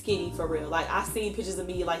skinny for real. Like I seen pictures of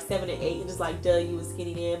me like 7 and 8 and just like, duh, you was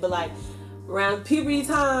skinny then. But like around puberty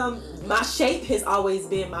time, my shape has always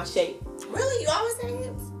been my shape. Really? You always had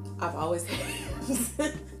hips? I've always had hips.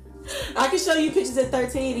 I can show you pictures at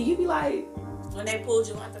 13 and you be like, when they pulled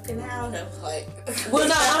you out the canal, they was like, well,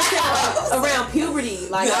 no, I'm saying like around puberty,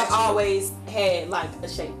 like I've always had like a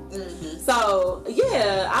shape. So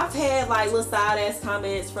yeah, I've had like little side ass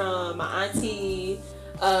comments from my auntie.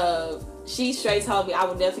 She straight told me, I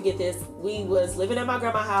will never forget this. We was living at my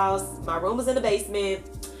grandma's house. My room was in the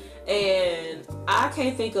basement. And I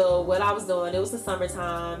can't think of what I was doing. It was the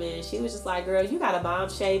summertime, and she was just like, girl, you got a bomb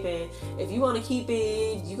shape, and if you want to keep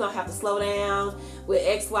it, you're going to have to slow down with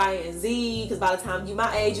X, Y, and Z, because by the time you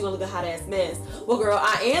my age, you're going to look a hot-ass mess. Well, girl,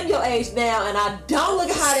 I am your age now, and I don't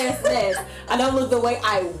look a hot-ass mess. I don't look the way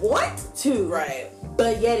I want to. Right.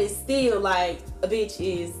 But yet it's still like, a bitch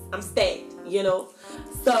is, I'm stacked, you know?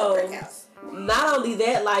 So, not only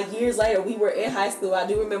that, like, years later, we were in high school. I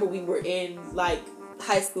do remember we were in, like,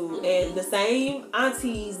 high school, and the same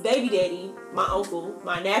auntie's baby daddy, my uncle,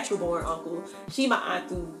 my natural born uncle, she my aunt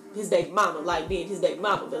through his baby mama, like being his baby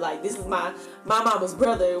mama, but like this is my mama's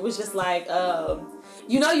brother. It was just like,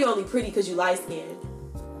 you know, you're only pretty because you light skinned,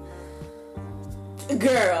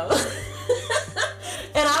 girl.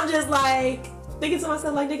 And I'm just like thinking to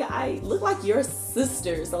myself, like, nigga, I look like your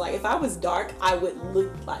sister, so like if I was dark, I would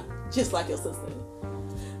look like just like your sister.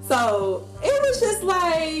 So it was just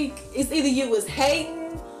like, it's either you was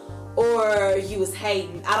hating or you was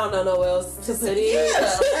hating. I don't know no else to put it.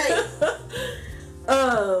 Yeah,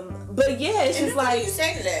 right. But yeah, it's just like, what do you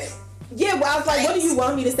say to that? Yeah, well, I was like, what do you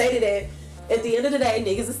want me to say to that? At the end of the day,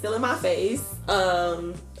 niggas are still in my face.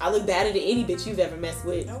 I look better than any bitch you've ever messed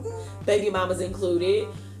with. Okay. Baby mamas included.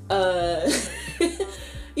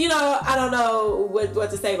 You know, I don't know what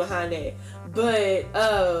to say behind that. But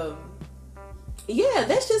yeah,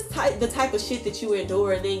 that's just the type of shit that you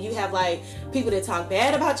endure. And then you have like people that talk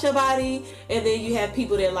bad about your body, and then you have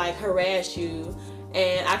people that like harass you.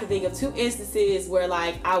 And I can think of 2 instances where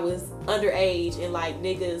like I was underage and like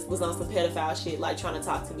niggas was on some pedophile shit, like trying to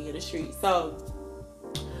talk to me in the street. So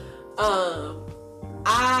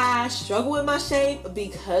I struggle with my shape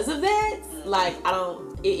because of that. Like,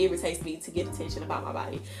 it irritates me to get attention about my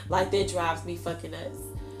body. Like, that drives me fucking nuts.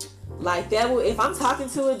 Like, that will, if I'm talking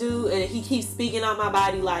to a dude and he keeps speaking on my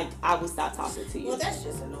body, like, I will stop talking to you. Well, that's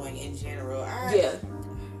just annoying in general.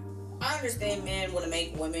 I understand men want to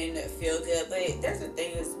make women feel good, but there's a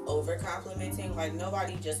thing that's over complimenting. Like,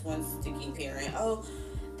 nobody just wants to keep hearing, oh,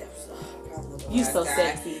 you so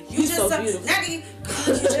sexy. You so beautiful. Natty,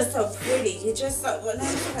 you're just so pretty. You're just so. Well, no,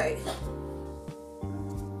 okay.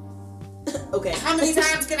 Okay. How many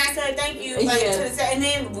times can I say thank you? Like, and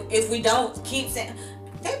then if we don't keep saying,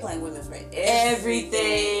 they blame women for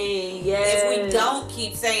everything. Yes. If we don't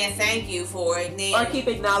keep saying thank you for it, then or keep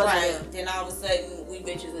acknowledging it, then all of a sudden we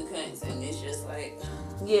bitches and cunts, and it's just like,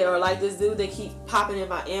 yeah. Or like this dude that keep popping in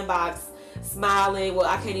my inbox, smiling. Well,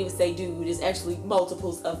 I can't even say dude. It's actually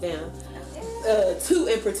multiples of them. 2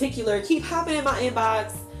 in particular keep hopping in my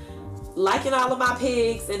inbox, liking all of my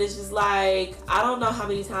pics, and it's just like, I don't know how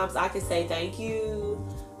many times I can say thank you.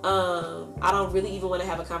 I don't really even want to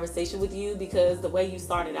have a conversation with you because the way you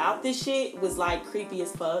started out this shit was like creepy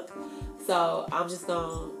as fuck. So I'm just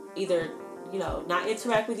gonna either, you know, not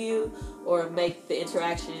interact with you or make the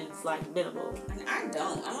interactions like minimal. And I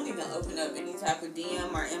don't even open up any type of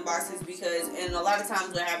DM or inboxes because, and a lot of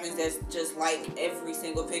times what happens is just like every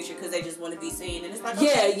single picture because they just want to be seen, and it's like,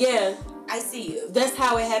 okay, yeah, I see you. That's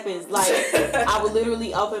how it happens. Like, I would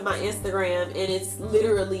literally open my Instagram and it's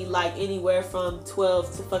literally like anywhere from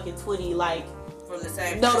 12 to fucking 20 like from the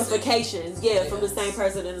same notifications. person. Yeah, from the same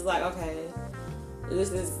person, and it's like, okay,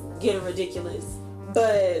 this is getting ridiculous.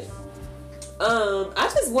 But I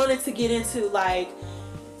just wanted to get into like,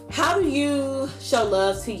 how do you show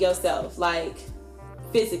love to yourself, like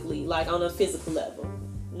physically, like on a physical level?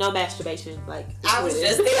 No masturbation, like I was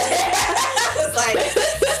just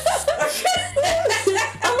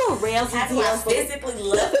I'm gonna rail how do I physically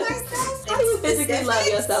love myself? How do you physically love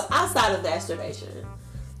yourself outside of masturbation?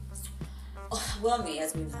 Well, me,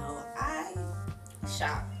 as we know, I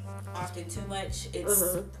shop often too much.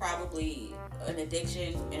 It's probably an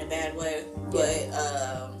addiction in a bad way, but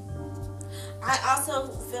I also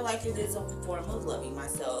feel like it is a form of loving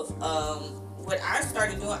myself. What I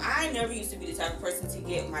started doing, I never used to be the type of person to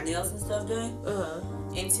get my nails and stuff done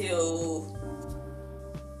until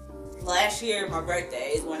last year, my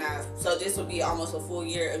birthday is when so this would be almost a full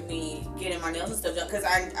year of me getting my nails and stuff done because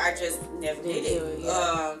I just never did it.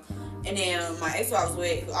 And then my ex who I was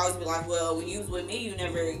with always be like, well, when you was with me, you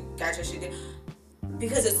never got your shit done.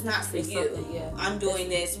 Because it's not for you. Yeah. I'm doing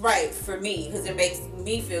this right for me because it makes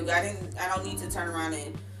me feel good. I don't need to turn around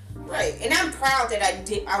and and I'm proud that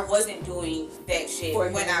I wasn't doing that shit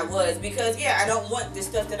when I was, because I don't want the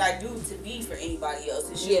stuff that I do to be for anybody else.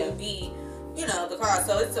 It shouldn't be, you know, the cause.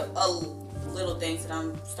 So it's a little things that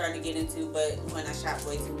I'm starting to get into, but when I shop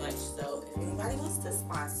way too much. So if anybody wants to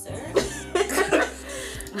sponsor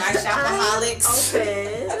my shopaholics,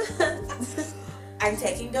 okay. I'm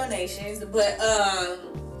taking donations, but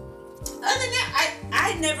Other than that,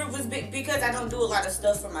 I never was big because I don't do a lot of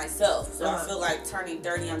stuff for myself. So I feel like turning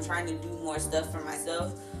 30, I'm trying to do more stuff for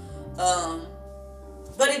myself.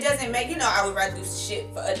 But it doesn't make, I would rather do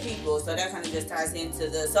shit for other people. So that kind of just ties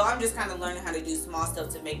into so I'm just kind of learning how to do small stuff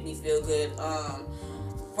to make me feel good.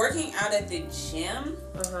 Working out at the gym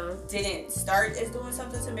didn't start as doing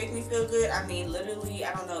something to make me feel good. I mean, literally,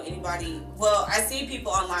 I don't know anybody. Well, I see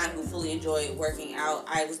people online who fully enjoy working out.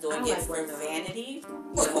 I was doing it for vanity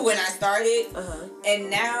when I started. And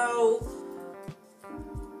now,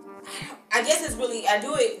 I guess it's really, I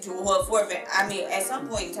do it I mean, at some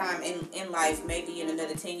point in time in life, maybe in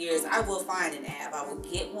another 10 years, I will find an ab. I will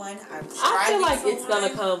get one. I feel like it's going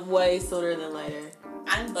to come way sooner than later.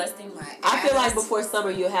 I'm busting my ass. I feel like before summer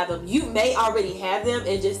you'll have them. You may already have them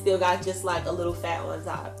and just still got just like a little fat on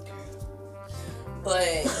top.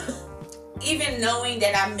 But even knowing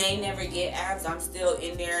that I may never get abs, I'm still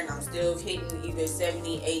in there and I'm still hitting either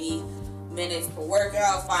 70, 80 minutes per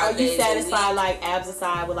workout, 5 days. Are you satisfied, like abs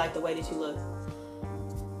aside, with like the way that you look?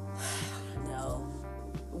 No.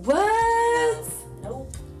 What?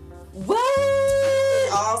 Nope.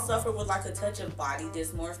 What? All suffer with like a touch of body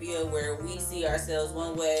dysmorphia where we see ourselves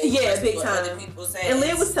one way. Yeah, big time. Other people say. And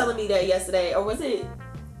Lynn was telling me that yesterday, or was it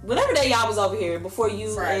whatever day y'all was over here before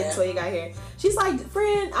you Friday. and Toya got here? She's like,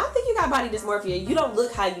 friend, I think you got body dysmorphia. You don't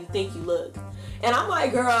look how you think you look. And I'm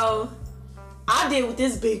like, girl, I deal with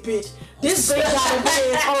this big bitch. This bitch got a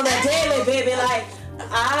bitch on a daily, baby. Like,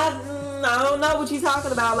 I don't know what you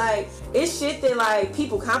talking about. Like, it's shit that like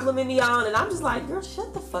people compliment me on, and I'm just like, girl,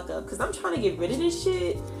 shut the fuck up, because I'm trying to get rid of this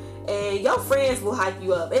shit. And your friends will hype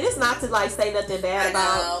you up. And it's not to like say nothing bad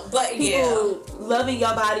about but people loving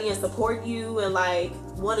your body and supporting you and like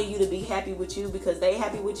wanting you to be happy with you because they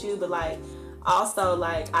happy with you. But like also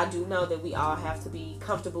like I do know that we all have to be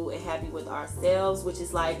comfortable and happy with ourselves, which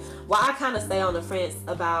is like why I kind of stay on the fence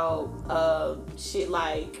about shit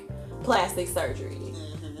like plastic surgery.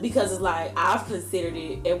 Because it's like I've considered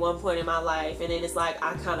it at one point in my life, and then it's like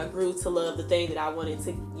I kind of grew to love the thing that I wanted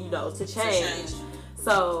to, to change.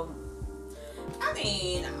 So, I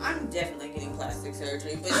mean, I'm definitely getting plastic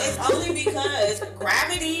surgery, but it's only because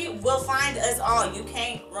gravity will find us all. You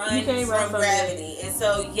can't run from gravity. And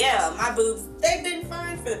so, yeah, my boobs, they've been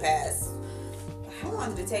fine for the past. How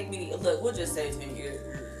long did it take me? Look, we'll just say 10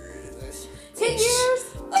 years. 10 years?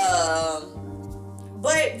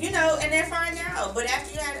 But, and they're fine now. But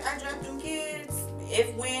after I dropped them kids,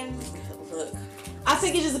 look. I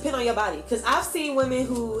think it just depends on your body. Because I've seen women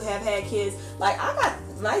who have had kids, like, I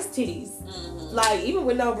got nice titties. Mm-hmm. Like, even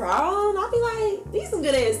with no bra on, I'll be like, these some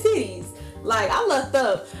good ass titties. Like, I lucked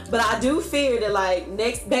up. But I do fear that, like,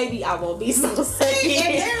 next baby, I won't be so lucky.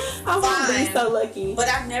 I won't be so lucky. But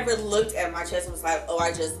I've never looked at my chest and was like, oh,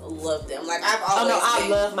 I just love them. Like, I've always I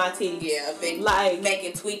love my titties. Yeah, I've been like,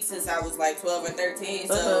 making tweaks since I was like 12 or 13.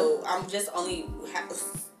 So I'm just only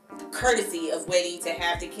courtesy of waiting to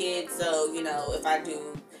have the kids. So, if I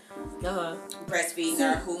do breastfeed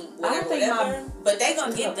or whatever. But they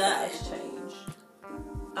gonna get done.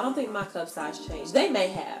 I don't think my cup size changed. They may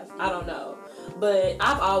have. I don't know. But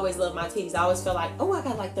I've always loved my titties. I always feel like, oh, I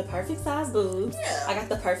got like the perfect size boobs. Yeah. I got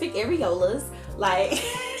the perfect areolas. Like,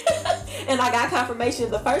 and I got confirmation.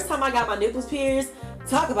 The first time I got my nipples pierced,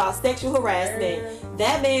 talk about sexual harassment.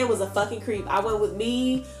 That man was a fucking creep. I went with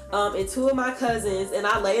me and two of my cousins, and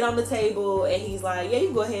I laid on the table, and he's like, yeah, you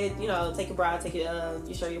can go ahead, take your bra,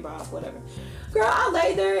 you show your bra off, whatever. Girl, I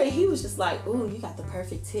laid there, and he was just like, ooh, you got the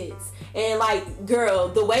perfect tits. And like, girl,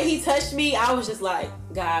 the way he touched me, I was just like,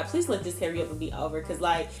 God, please let this hurry up and be over, because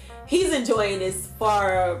like, he's enjoying this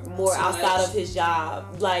far more outside of his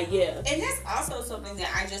job. Like, yeah. And that's also something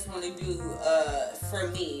that I just want to do for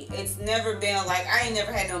me. It's never been like, I ain't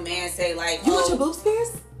never had no man say like, you want your boobs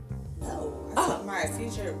pierced? No. I my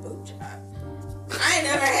future boob job. I ain't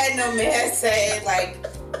never had no man say like,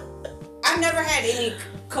 I've never had any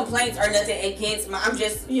complaints or nothing against I'm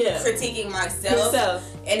just critiquing myself.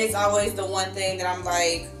 And it's always the one thing that I'm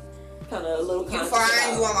like, kind of a little you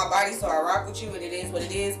fine, you on my body, so I rock with you, and it is what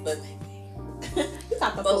it is, but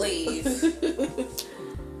believe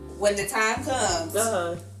when the time comes,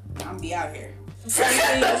 I'm be out here.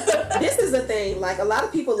 This is the thing, like a lot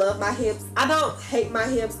of people love my hips. I don't hate my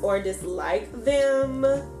hips or dislike them.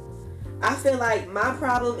 I feel like my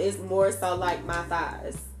problem is more so like my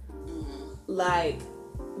thighs. Like,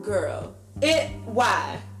 girl,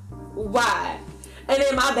 why? And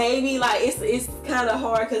then my baby, like, it's kind of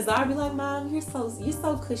hard because I'll be like, Mom, you're so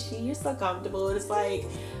cushy, you're so comfortable. And it's like,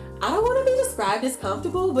 I don't want to be described as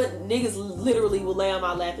comfortable, but niggas literally will lay on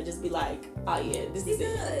my lap and just be like, oh yeah, this is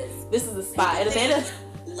it. This is the spot. And Amanda,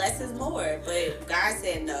 less is more, but God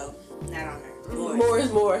said no, not on her. More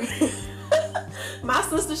is more. My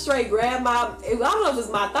sister straight grabbed I don't know if it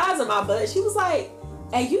was my thighs or my butt. She was like,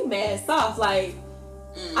 "Hey, you mad soft? Like,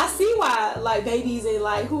 I see why like babies and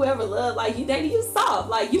like whoever love like you dating you soft.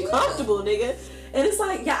 Like you comfortable, nigga." And it's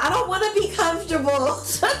like, yeah, I don't want to be comfortable.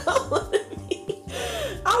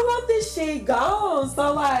 I want this shit gone.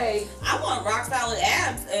 So like, I want rock solid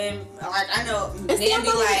abs, and like I know men it's be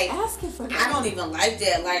like, asking for that. I don't even like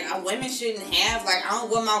that. Like women shouldn't have like I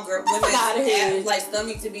don't want my women outta to here. have like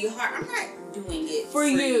stomach to be hard. I'm not doing it for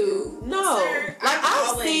you. No, sir, like I've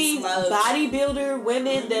always seen loved- bodybuilder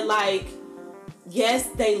women that like, yes,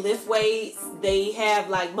 they lift weights, they have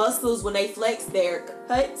like muscles when they flex, they're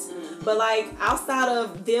cut. But like outside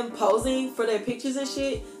of them posing for their pictures and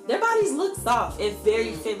shit, their bodies look soft and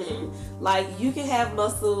very feminine. Like you can have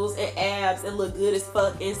muscles and abs and look good as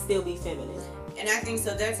fuck and still be feminine. And I think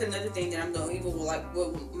so. That's another thing that I'm doing, even with, like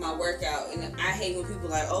with my workout. And I hate when people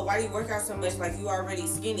like, oh, why do you work out so much? Like you already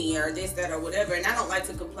skinny or this, that, or whatever. And I don't like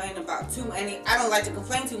to complain about I don't like to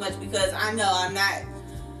complain too much because I know I'm not.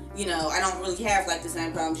 You know, I don't really have like the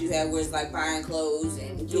same problems you have, where it's like buying clothes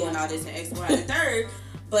and doing all this and X, Y, and the third.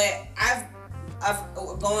 But I've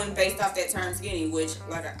going based off that term skinny, which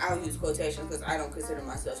like I'll use quotations because I don't consider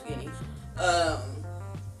myself skinny. I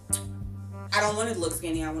don't want to look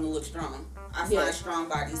skinny. I want to look strong. I find strong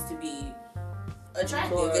bodies to be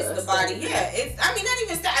attractive. More it's the body. Yeah. I mean, not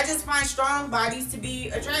even that. I just find strong bodies to be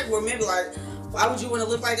attractive. Where maybe like, why would you want to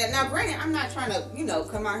look like that? Now, granted, I'm not trying to,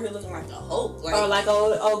 come out here looking like the Hulk. Like, or like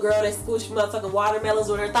old girl that squished motherfucking watermelons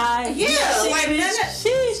with her thighs. Yeah, like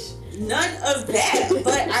sheesh. None of that.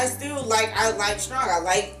 But I still I like strong.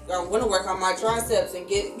 I want to work on my triceps and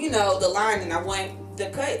get, the line, and I want the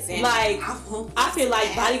cuts. And like, I feel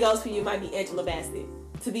like body goals for you might be Angela Bassett.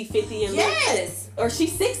 To be 50 and or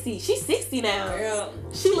she's 60. She's 60 now. Girl,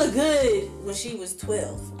 she look good. When she was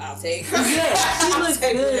 12, I'll take her. Yeah, she looks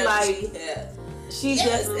good. Like, she's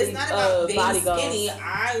definitely it's not about being body skinny. goals.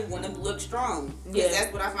 I want to look strong. Yeah,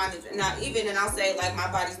 that's what I find. Now, and I'll say like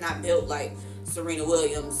my body's not built like Serena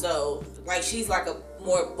Williams, so like she's like a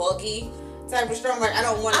more bulky type of strong. Like I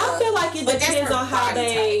don't want to. I feel like it depends on how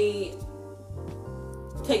they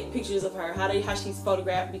type. take pictures of her, how she's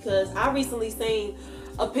photographed. Because I recently seen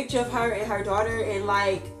a picture of her and her daughter, and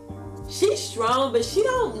like she's strong, but she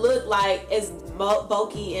don't look like as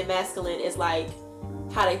bulky and masculine as like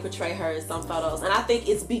how they portray her in some photos. And I think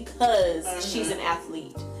it's because she's an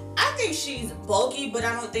athlete. I think she's bulky, but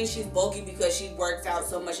I don't think she's bulky because she works out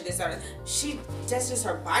so much of this sort of. That's just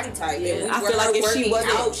her body type. Yeah, I feel like if she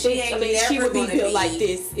wasn't out, she would be built like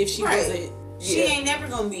this if she wasn't. She ain't never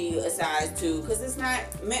gonna be a size 2 because it's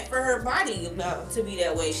not meant for her body to be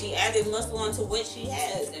that way. She added muscle onto what she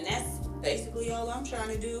has, and that's basically all I'm trying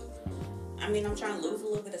to do. I mean, I'm trying to lose a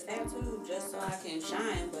little bit of fat too, just so I can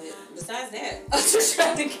shine. But besides that, I'm just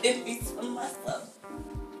trying to get me some muscle.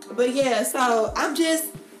 But yeah, so I'm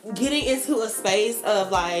just getting into a space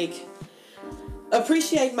of like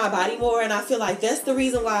appreciate my body more, and I feel like that's the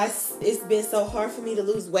reason why it's been so hard for me to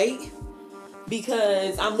lose weight.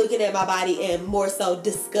 Because I'm looking at my body and more so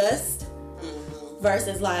disgust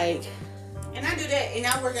versus like. And I do that, and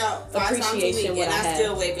I work out 5 times a week, and I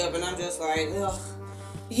still wake up and I'm just like, ugh.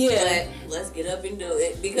 Yeah. But let's get up and do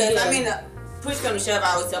it. Because I mean, push come to shove,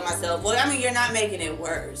 I always tell myself, well, I mean, you're not making it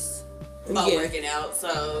worse by working out,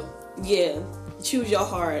 so. Yeah. Choose your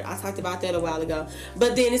heart. I talked about that a while ago.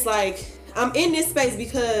 But then it's like, I'm in this space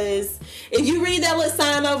because if you read that little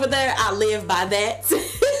sign over there, I live by that.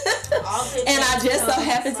 And I just so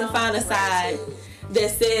happen to find a side that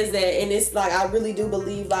says that, and it's like, I really do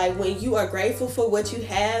believe like when you are grateful for what you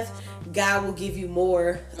have, God will give you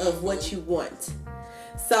more of what you want.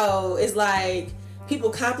 So it's like people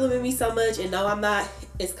compliment me so much and know I'm not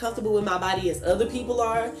as comfortable with my body as other people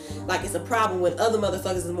are. Like it's a problem when other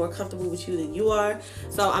motherfuckers are more comfortable with you than you are.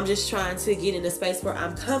 So I'm just trying to get in a space where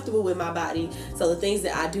I'm comfortable with my body. So the things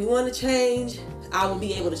that I do want to change, I will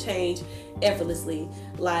be able to change effortlessly.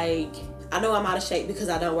 Like I know I'm out of shape because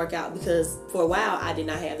I don't work out, because for a while I did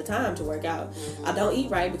not have the time to work out. I don't eat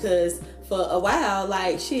right because for a while,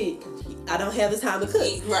 like shit, I don't have the time to cook.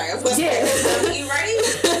 Eat right. Yeah. Eat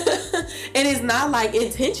right. And it's not like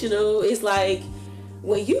intentional. It's like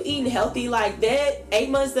when you eating healthy like that, 8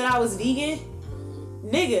 months that I was vegan,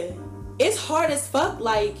 nigga, it's hard as fuck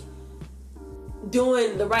like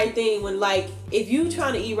doing the right thing when like if you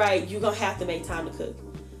trying to eat right, you're gonna have to make time to cook.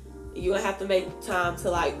 You're gonna have to make time to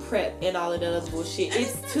like prep and all of that other bullshit. And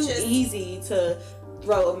it's too easy to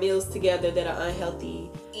throw meals together that are unhealthy.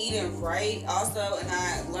 Eating right also, and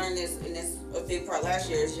I learned this, and this a big part last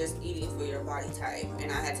year, is just eating for your body type.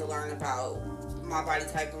 And I had to learn about my body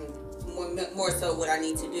type and more so what I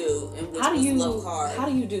need to do, and which was low carb. How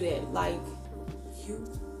do you do that? Like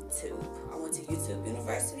YouTube. I went to YouTube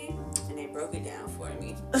University and they broke it down for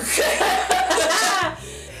me.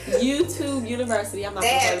 YouTube University. I'm not. They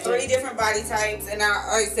had 3 different body types, and I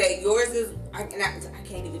always say yours is. I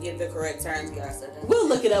can't even get the correct terms, guys. We'll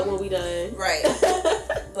look it up when we done. Right.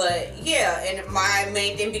 But yeah, and my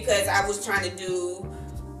main thing, because I was trying to do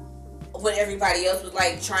what everybody else was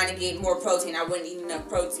like, trying to get more protein. I wasn't eating enough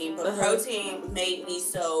protein, but protein made me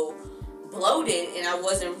so bloated, and I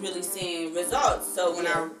wasn't really seeing results. So when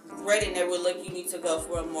I read it, they were like, you need to go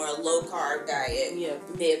for a more low carb diet,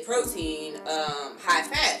 mid protein, high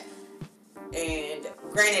fat. And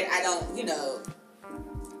granted, I don't,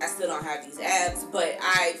 I still don't have these abs, but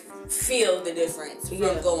I feel the difference from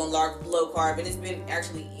going low carb, and it's been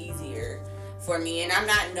actually easier for me. And I'm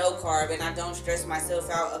not no carb, and I don't stress myself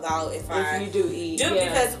out about if you do eat.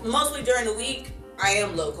 Because mostly during the week, I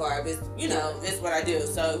am low carb. It's, it's what I do.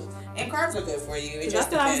 So, and carbs are good for you. It just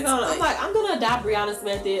depends. I'm gonna adopt Brianna's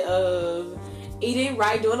method of eating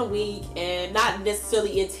right during the week and not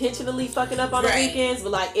necessarily intentionally fucking up on the weekends,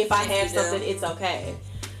 but like if I have something, it's okay.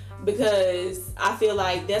 Because I feel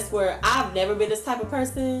like that's where I've never been this type of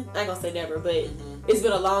person. I ain't gonna say never, but it's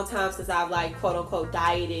been a long time since I've like quote unquote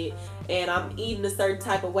dieted and I'm eating a certain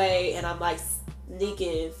type of way and I'm like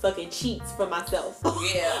sneaking fucking cheats for myself.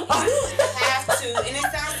 Yeah, you have to, and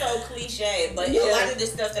it sounds so cliche, but a lot of the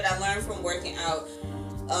stuff that I learned from working out,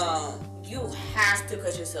 you have to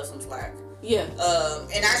cut yourself some slack. Yeah.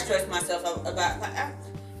 And I stress myself about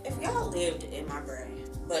if y'all lived in my brain.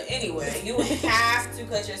 But anyway, you have to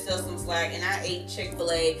cut yourself some slack. And I ate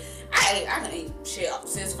Chick-fil-A. I done ate shit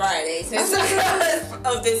since Friday, since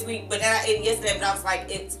of this week. But I ate yesterday. But I was like,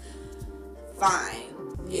 it's fine.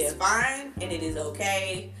 Yeah. It's fine, and it is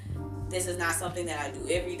okay. This is not something that I do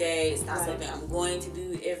every day. It's not something I'm going to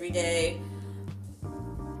do every day.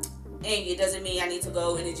 And it doesn't mean I need to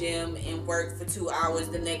go in the gym and work for 2 hours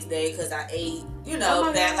the next day because I ate,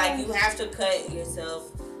 that. Like, you have to cut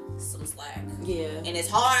yourself some slack. Yeah. And it's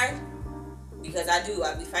hard because I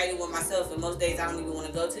be fighting with myself, and most days I don't even want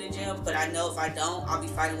to go to the gym, but I know if I don't, I'll be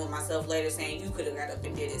fighting with myself later saying you could have got up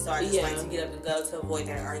and did it. So I just like to get up and go to avoid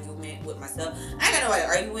that argument with myself. I ain't got nobody to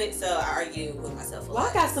argue with, so I argue with myself a lot.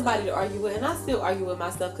 Well, I got somebody to argue with, and I still argue with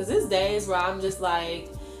myself because there's days where I'm just like,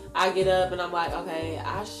 I get up and I'm like, okay,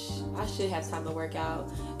 I should have time to work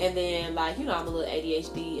out. And then, like, I'm a little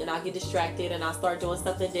ADHD, and I get distracted, and I start doing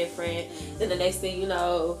something different. Then the next thing you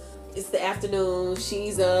know, it's the afternoon,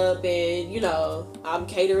 she's up, and, I'm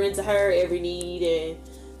catering to her every need and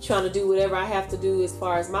trying to do whatever I have to do as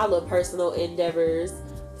far as my little personal endeavors.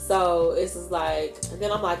 So it's just like, and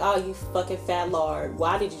then I'm like, oh, you fucking fat lard.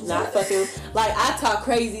 Why did you not fucking, like, I talk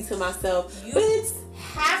crazy to myself. But it's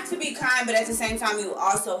have to be kind, but at the same time, you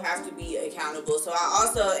also have to be accountable. So I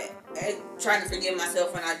also trying to forgive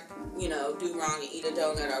myself when I, do wrong and eat a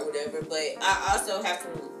donut or whatever. But I also have to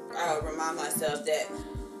remind myself that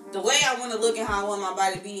the way I want to look and how I want my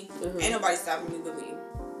body to be, ain't nobody stopping me but me.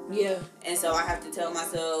 Yeah. And so I have to tell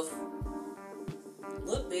myself,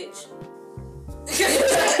 look, bitch.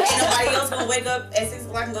 Ain't nobody else gonna wake up at 6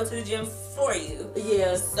 o'clock and go to the gym for you.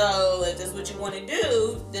 Yeah. So if this is what you want to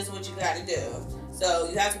do, this is what you got to do. So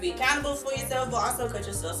you have to be accountable for yourself, but also cut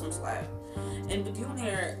yourself some slack. And if you want to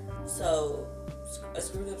hear a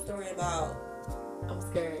screwed up story about, I'm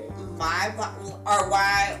scared.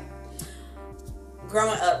 Why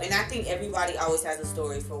growing up, and I think everybody always has a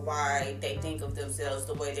story for why they think of themselves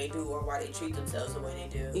the way they do or why they treat themselves the way they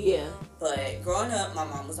do. Yeah. But growing up, my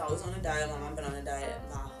mom was always on a diet. My mom been on a diet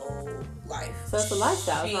my whole life. So it's a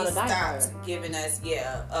lifestyle, it's not a diet. She stopped giving us,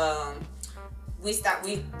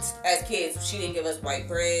 we as kids, she didn't give us white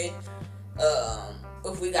bread.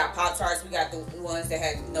 If we got Pop-Tarts, we got the ones that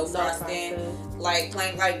had no frosting. Like,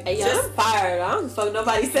 plain, like, hey, I'm fired. I don't fuck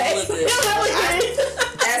nobody say.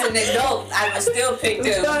 As an adult, I would still pick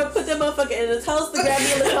them. Put that motherfucker in a toaster, grab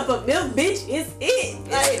me a little cup of milk, bitch. It's it.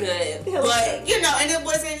 Like, good. But,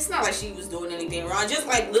 and it's not like she was doing anything wrong. Just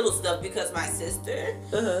like little stuff, because my sister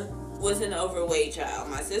was an overweight child.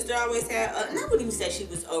 My sister always had, and I wouldn't even say she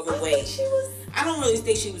was overweight. I don't really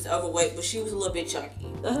think she was overweight, but she was a little bit chunky.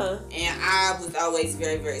 And I was always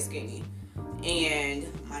very, very skinny. And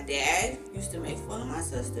my dad used to make fun of my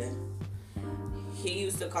sister. He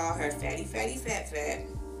used to call her fatty, fatty, fat, fat.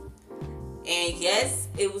 And yes,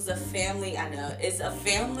 it was a family, I know, it's a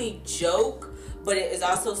family joke, but it is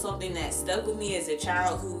also something that stuck with me as a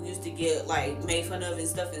child who used to get, like, made fun of and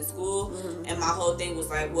stuff in school. And my whole thing was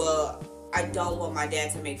like, well, I don't want my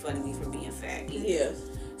dad to make fun of me for being fat either. Yeah.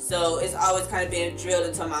 So it's always kind of been drilled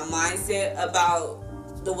into my mindset about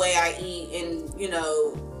the way I eat and,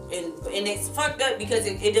 and it's fucked up because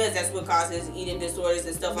it does. That's what causes eating disorders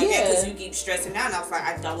and stuff like that. Because you keep stressing out. And I was like,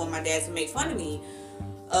 I don't want my dad to make fun of me.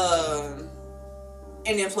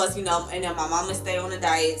 And then plus, and then my mama stay on a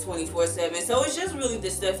diet 24/7. So it's just really the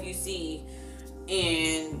stuff you see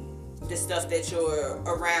and the stuff that you're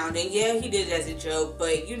around. And yeah, he did it as a joke,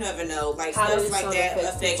 but you never know. Like, stuff like that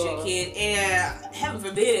affects your kid. And heaven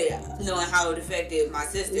forbid, knowing how it affected my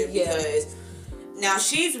sister, because now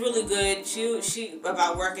she's really good. She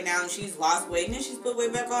about working out, and she's lost weight, and then she's put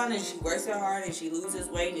weight back on, and she works so hard, and she loses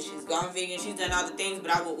weight, and she's gone vegan. She's done all the things, but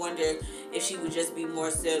I would wonder if she would just be more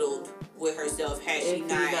settled with herself had she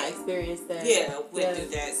not experienced that. Yeah, went through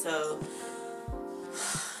that. So,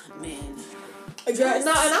 man. Girl, no, and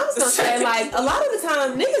I was gonna say, like, a lot of the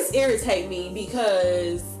time niggas irritate me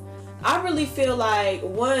because I really feel like,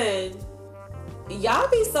 one, y'all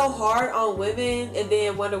be so hard on women and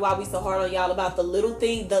then wonder why we so hard on y'all about the little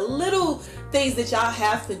things that y'all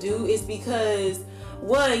have to do is because,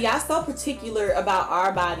 one, y'all so particular about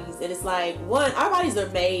our bodies, and it's like, one, our bodies are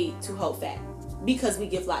made to hold fat because we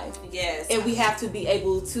give life. Yes. And we have to be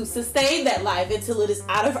able to sustain that life until it is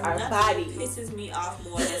out of our body. Pisses me off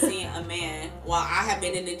more than seeing a man while I have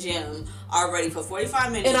been in the gym already for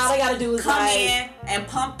 45 minutes. And all they gotta do is come in and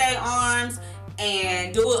pump their arms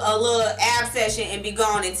and do a little ab session and be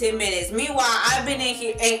gone in 10 minutes. Meanwhile, I've been in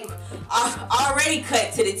here and already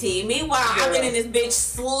cut to the T. Meanwhile, I've been in this bitch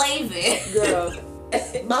slaving. Girl,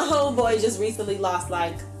 my homeboy just recently lost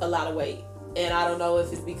like a lot of weight. And I don't know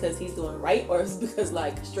if it's because he's doing right or it's because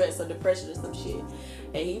like stress or depression or some shit.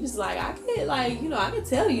 And he was like, I can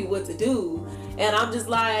tell you what to do. And I'm just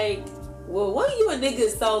like, well, one of you a nigga,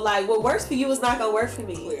 so like what works for you is not gonna work for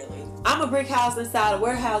me. Clearly. I'm a brick house inside a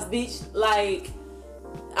warehouse, bitch.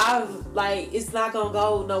 It's not gonna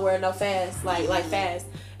go nowhere fast. Like fast.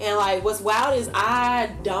 And like what's wild is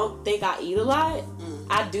I don't think I eat a lot.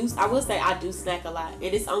 I will say I do snack a lot. And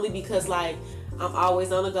it's only because like I'm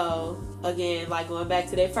always on the go. Again, like going back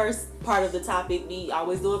to that first part of the topic, me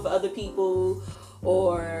always doing for other people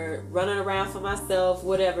or running around for myself,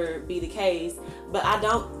 whatever be the case. But I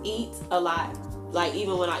don't eat a lot. Like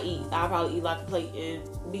even when I eat, I'll probably eat like a plate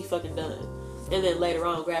and be fucking done. And then later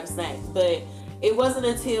on grab a snack. But it wasn't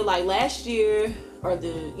until like last year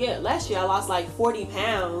I lost like 40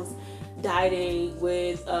 pounds dieting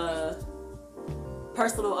with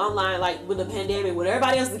personal online, like with the pandemic, when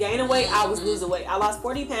everybody else was gaining weight, I was losing weight. I lost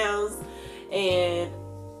 40 pounds, and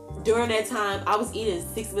during that time, I was eating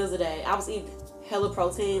 6 meals a day. I was eating hella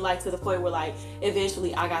protein, like to the point where like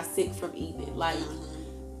eventually I got sick from eating it. Like,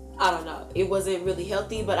 I don't know, it wasn't really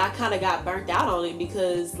healthy, but I kind of got burnt out on it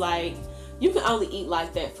because like you can only eat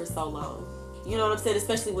like that for so long. You know what I'm saying?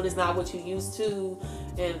 Especially when it's not what you used to,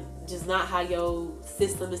 and just not how your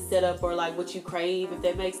system is set up or like what you crave, if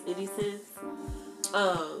that makes any sense.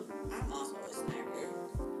 I'm also a snacker.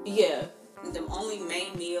 Yeah. The only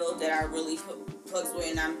main meal that I really fucks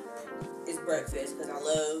with is breakfast, because I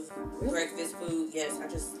love breakfast food. Yes,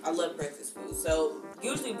 I love breakfast food. So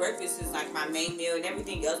usually breakfast is like my main meal, and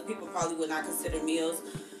everything else people probably would not consider meals.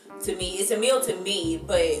 To me, it's a meal to me,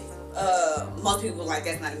 but most people like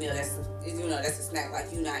that's not a meal. That's a snack.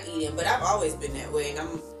 Like you're not eating. But I've always been that way, and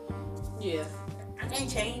I can't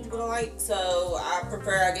change what I like, so I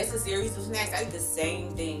prepare, I guess, a series of snacks. I eat the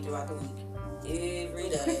same thing throughout the week, every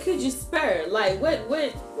day. Could you spare? Like, what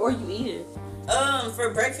are you eating?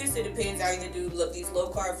 For breakfast, it depends. I either do these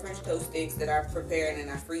low carb French toast sticks that I prepare and then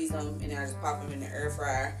I freeze them and then I just pop them in the air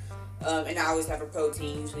fryer. And I always have a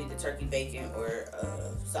protein, usually the turkey bacon or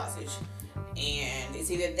sausage. And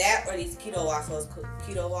it's either that or these keto waffles.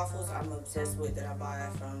 Keto waffles I'm obsessed with, that I buy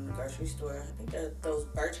from the grocery store. I think they're those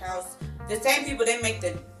Birch House. The same people, they make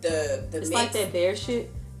the it's mix. Like that bear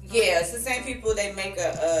shit? Yeah, it's the same people, they make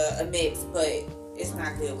a mix, but it's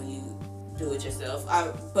not good when you do it yourself.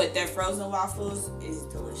 But their frozen waffles is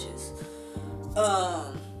delicious.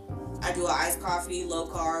 I do an iced coffee, low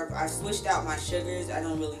carb. I switched out my sugars. I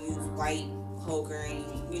don't really use white, whole grain,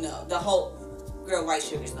 the whole white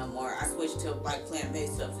sugars no more. I switched to like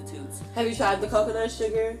plant-based substitutes. Have you tried the coconut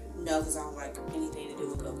sugar? No, because I don't like anything to do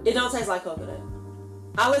with coconut. It don't taste like coconut.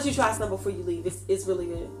 I'll let you try some before you leave. It's really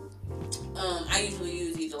good. I usually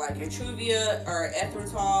use either like Truvia or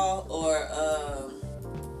erythritol or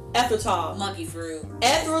erythritol. Monkey fruit.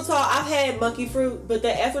 Erythritol, I've had monkey fruit, but the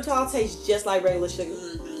erythritol tastes just like regular sugar.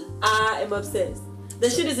 I am obsessed. The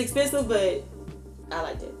shit is expensive, but I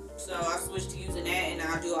like it. So I switched to using that, and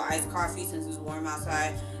I'll do an iced coffee since it's warm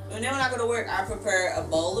outside. And then when I go to work, I prepare a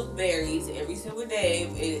bowl of berries every single day.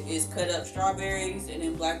 It is cut up strawberries and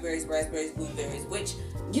then blackberries, raspberries, blueberries, which...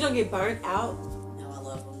 You don't get burnt out? No, I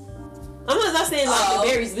love them. I'm not saying like the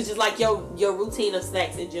berries, but just like your routine of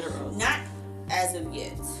snacks in general. Not as of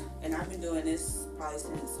yet, and I've been doing this probably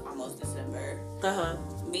since almost December.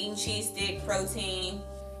 Meat and cheese stick, protein,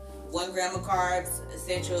 1 gram of carbs,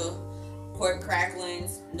 essential. Pork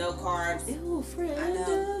cracklings, no carbs. Ew, friend. I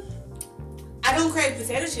know. I don't crave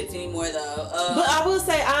potato chips anymore though. But I will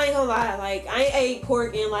say, I ain't gonna lie, like I ain't ate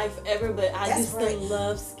pork in life ever, but I just right. still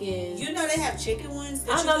love skin. You know they have chicken ones.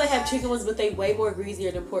 I know they have chicken ones, but they way more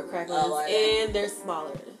greasier than pork cracklings, and they're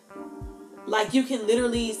smaller. Like you can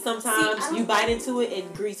literally sometimes you bite into it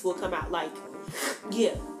and grease will come out. Like,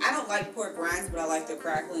 yeah. I don't like pork rinds, but I like the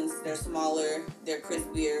cracklings. They're smaller, they're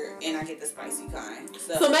crispier, and I get the spicy kind.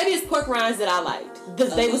 So maybe it's pork rinds that I liked.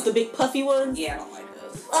 They was the big puffy ones. Yeah, I don't like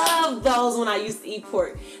those. Love those when I used to eat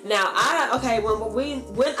pork. Now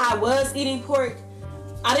when I was eating pork,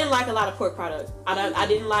 I didn't like a lot of pork products. I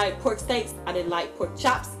didn't like pork steaks. I didn't like pork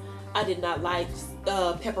chops. I did not like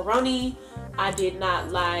pepperoni. I did not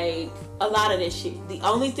like a lot of this shit. The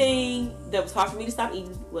only thing that was hard for me to stop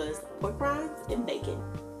eating was pork rinds and bacon.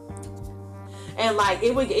 And like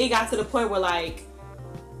it got to the point where like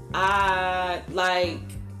I like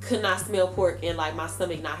could not smell pork and like my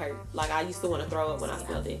stomach not hurt. Like I used to want to throw up when I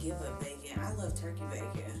smelled it. Give up bacon. I love turkey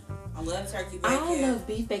bacon. I love turkey bacon. I love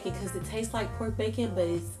beef bacon because it tastes like pork bacon, but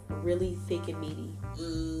it's really thick and meaty.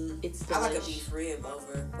 It's delish. I like a beef rib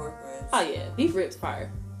over pork ribs. Oh yeah, beef ribs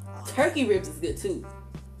fire. Turkey ribs is good too.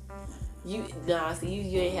 You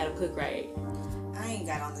ain't had them cooked right. I ain't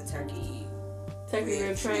got on the turkey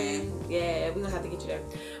rib train. Yeah, we gonna have to get you there.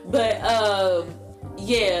 But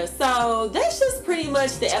yeah, so that's just pretty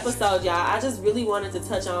much the episode, y'all. I just really wanted to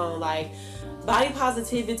touch on like body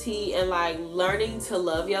positivity and like learning to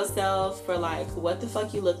love yourself for like what the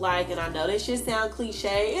fuck you look like. And I know this shit sound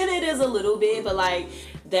cliche, and it is a little bit, but like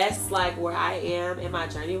that's like where I am in my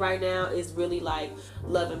journey right now, is really like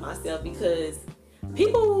loving myself, because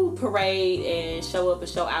people parade and show up and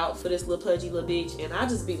show out for this little pudgy little bitch, and I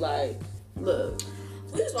just be like, look.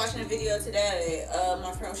 We was watching a video today.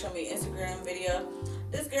 My friend showed me an Instagram video.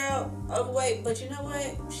 This girl, overweight, but you know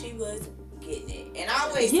what? She was getting it. And I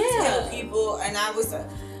always tell people, and I was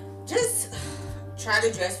just try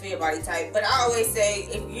to dress for your body type. But I always say,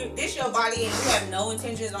 if this your body and you have no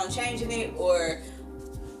intentions on changing it or,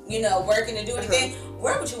 working to do anything,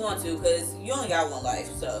 wear what you want to, because you only got one life.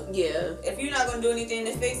 So yeah, if you're not gonna do anything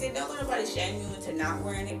to fix it, don't let nobody shame you into not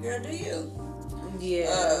wearing it. Girl, do you?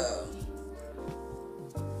 Yeah.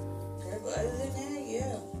 But other than that,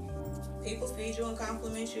 yeah. People feed you and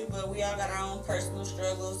compliment you, but we all got our own personal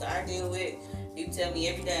struggles I deal with. People tell me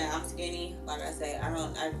every day I'm skinny. Like I say, I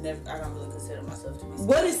don't really consider myself to be skinny.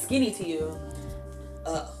 What is skinny to you?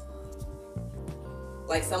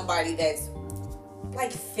 Like somebody that's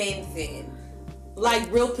like thin. Like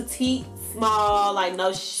real petite, small, like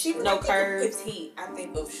no curves. Petite, I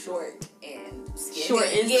think of short and skinny. Short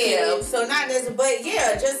and skinny. Yeah, so not as, but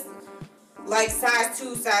yeah, just like size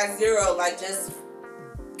 2, size 0, like just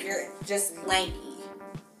lanky.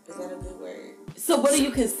 Is that a good word? So what do you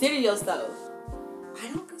consider yourself? I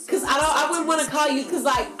don't consider. Because I wouldn't want to call you, because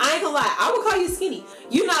like I ain't gonna lie, I would call you skinny.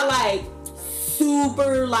 You're not like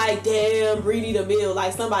super like damn Breedy the Mill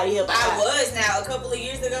like somebody help. I was now a couple of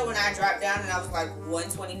years ago when I dropped down and I was like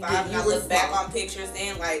 125, and I look back on pictures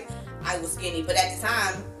then like I was skinny, but at the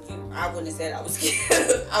time I wouldn't have said I was skinny.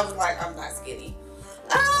 I was like, I'm not skinny.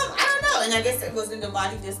 I don't know, and I guess it goes into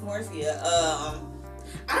body dysmorphia.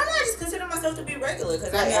 I don't know, I just consider myself to be regular,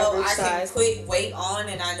 because I know I can put weight on,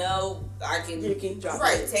 and I know I can drop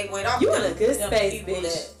take weight off. You in a good space,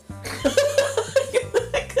 bitch.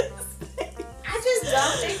 I just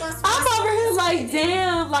don't think I'm over here like,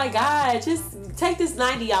 damn, like God, just take this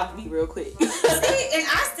 90 off me real quick. See, and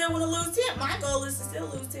I still want to lose 10. My goal is to still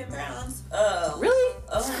lose 10 pounds. Really?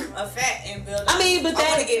 A fat and build. I mean, but I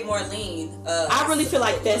want to get more lean. I really feel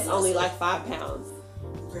like that's only like 5 pounds.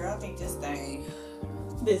 Girl, I think this thing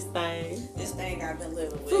I've been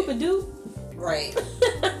living with. Foopadoo. Right.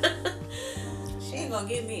 She ain't gonna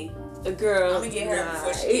get me. Girl, I'm gonna get her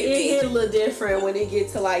before she get me. It hit a little different when it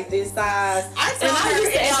gets to like this size. I told her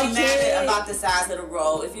it don't matter about the size of the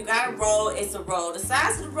roll. If you got a roll, it's a roll. The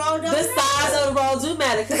size of the roll don't matter. The size of the roll do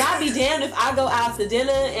matter, because I'd be damned if I go out to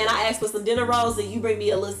dinner and I ask for some dinner rolls and you bring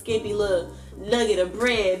me a little skimpy little nugget of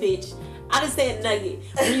bread, bitch. I just said nugget.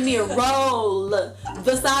 Bring me a roll.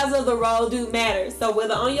 The size of the roll do matter. So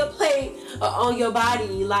whether on your plate or on your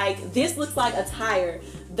body, like this looks like a tire.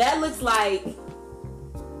 That looks like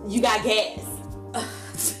you got gas.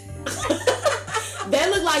 That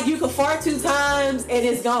look like you could fart 2 times and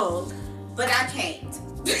it's gone. But I can't.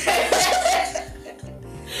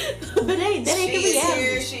 But that ain't the reality.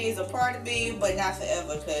 Here, she's a part of me, but not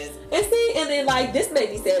forever. And then like this made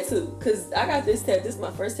me sad too, cause I got this tattoo. This is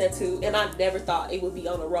my first tattoo, and I never thought it would be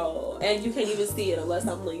on a roll, and you can't even see it unless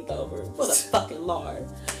I'm leaned over. For the fucking Lord,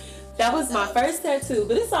 that was my first tattoo,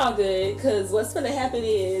 but it's all good, cause what's gonna happen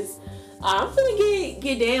is I'm finna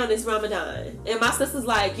get down this Ramadan, and my sister's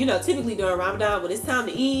like, you know, typically during Ramadan when it's time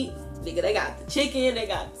to eat, nigga, they got the chicken, they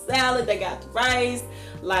got the salad, they got the rice.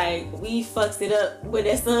 Like, we fucks it up when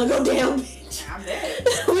that sun go down, bitch. I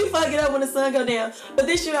bet. We fuck it up when the sun go down. But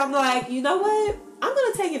this year, I'm like, you know what? I'm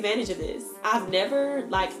gonna take advantage of this. I've never,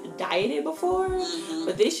 like, dieted before. Mm-hmm.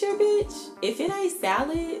 But this year, bitch, if it ain't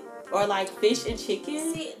salad or, like, fish and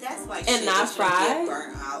chicken, see, that's like and shit not fried,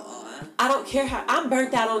 burnt out on. I don't care how. I'm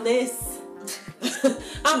burnt out on this.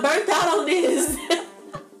 I'm burnt out on this.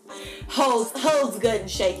 Holds gut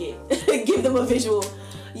and shake it. Give them a visual.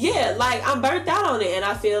 Yeah, like, I'm burnt out on it, and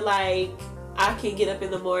I feel like I can get up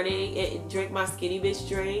in the morning and drink my skinny bitch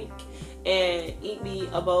drink and eat me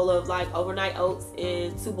a bowl of, like, overnight oats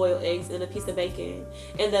and 2 boiled eggs and a piece of bacon,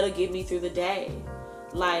 and that'll get me through the day.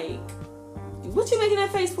 Like, what you making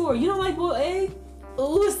that face for? You don't like boiled egg?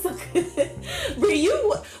 Ooh, it's so good. Brie, you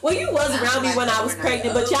was around me when I was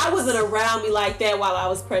pregnant, but y'all wasn't around me like that while I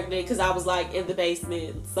was pregnant, because I was, like, in the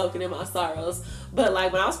basement soaking in my sorrows. But,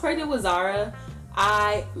 like, when I was pregnant with Zara,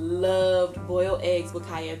 I loved boiled eggs with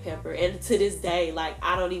cayenne pepper, and to this day, like,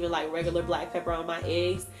 I don't even like regular black pepper on my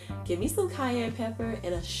eggs. Give me some cayenne pepper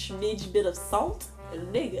and a smidge bit of salt,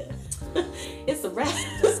 and nigga, it's a wrap.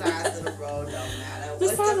 The size of the roll don't matter. The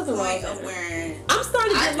size of the roll. I'm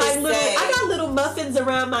starting to get like I got little muffins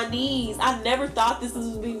around my knees. I never thought this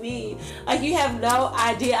would be me. Like, you have no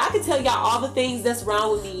idea. I can tell y'all all the things that's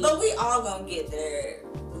wrong with me. But we all gonna get there.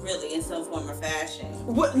 Really, in some form or fashion.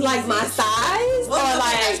 What, like my size? Well, or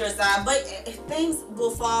like your size, but things will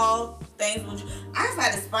fall. Things will. I've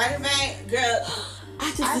had a Spider-Man, girl.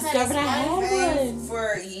 I just discovered I had one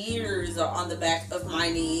for years on the back of my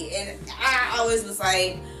knee, and I always was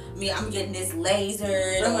like, I'm getting this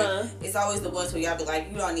lasered. Or it's always the ones where y'all be like,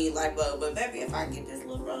 you don't need lipo, but baby, if I get this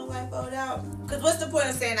little roll lipoed out, because what's the point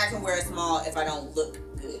of saying I can wear a small if I don't look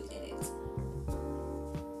good in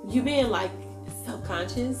it? You being like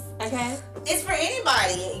self-conscious, okay? It's for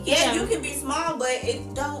anybody. Yeah, you can be small, but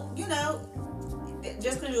it don't,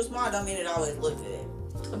 just because you're small don't mean it always look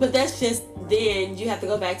good. But that's just, then you have to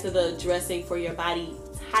go back to the dressing for your body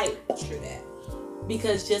type. True that.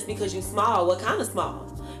 Because just because you're small, what kind of small?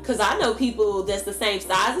 Because I know people that's the same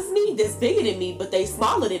size as me, that's bigger than me, but they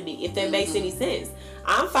smaller than me, if that makes any sense.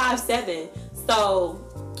 I'm 5'7", so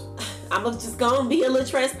I'm just gonna be a little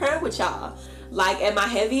transparent with y'all. Like, at my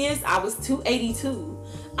heaviest, I was 282.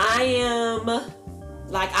 I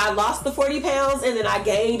lost the 40 pounds, and then I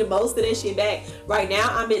gained most of that shit back. Right now,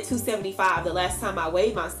 I'm at 275, the last time I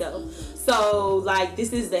weighed myself. So, like,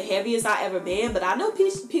 this is the heaviest I ever been, but I know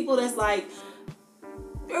people that's, like,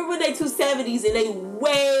 when they 270s, and they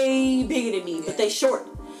way bigger than me, but they short.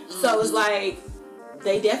 So, it's like,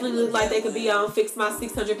 they definitely look like they could be on Fix My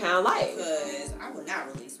 600-Pound Life. Because I would not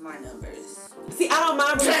release my numbers. See, I don't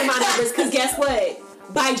mind releasing my numbers, because guess what?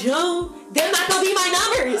 By June, they're not going to be my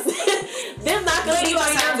numbers. They're not going to be my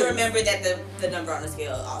numbers. You have to remember that the number on the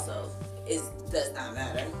scale also does not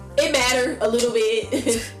matter. It matters a little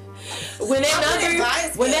bit. when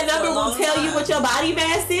that number will tell you what your body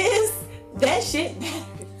mass is, that shit matters.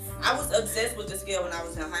 I was obsessed with the scale when I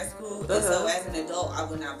was in high school, and so as an adult, I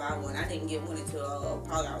would not buy one. I didn't get one until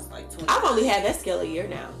probably I was like 20. I've only had that scale a year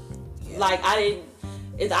now. Yeah. Like,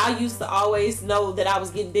 I used to always know that I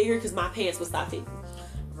was getting bigger because my pants would stop fitting.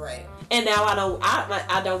 Right. And now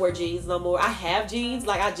I don't wear jeans no more. I have jeans.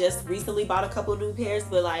 Like, I just recently bought a couple new pairs,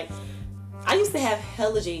 but like, I used to have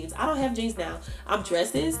hella jeans. I don't have jeans now. I'm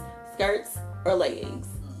dresses, skirts, or leggings.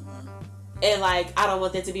 And like, I don't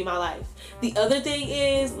want that to be my life. The other thing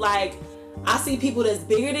is, like, I see people that's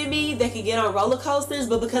bigger than me that can get on roller coasters,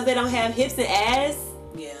 but because they don't have hips and ass,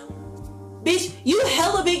 bitch, you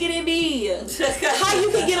hella bigger than me. How you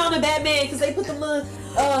can get on a Batman? Because they put them little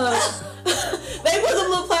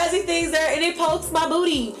plastic things there, and it pokes my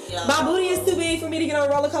booty. Yeah. My booty is too big for me to get on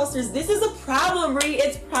roller coasters. This is a problem, Ree.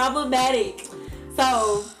 It's problematic.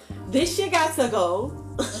 So this shit got to go.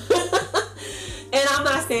 And I'm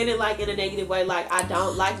not saying it like in a negative way, like I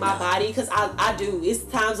don't like my body, because I do. It's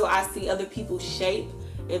times where I see other people's shape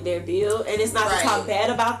and their build, and it's not to talk bad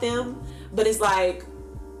about them, but it's like,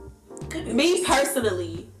 me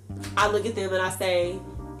personally, I look at them and I say,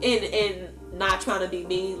 and not trying to be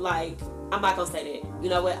mean, like, I'm not gonna say that. You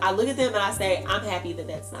know what? I look at them and I say, I'm happy that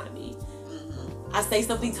that's not me. I say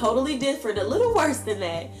something totally different, a little worse than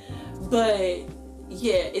that, but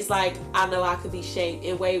yeah, it's like I know I could be shaped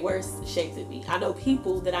in way worse shape than me. I know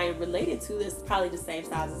people that I am related to that's probably the same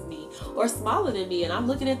size as me or smaller than me, and I'm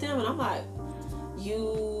looking at them and I'm like,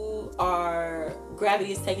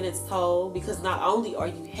 gravity is taking its toll, because not only are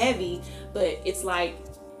you heavy, but it's like,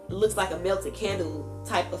 it looks like a melted candle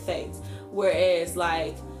type effect. Whereas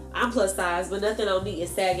like, I'm plus size, but nothing on me is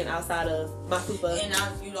sagging outside of my fupa. And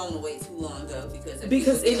you don't want to wait too long though,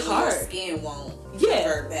 because it's hard. Your skin won't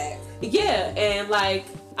revert back. Yeah, and like,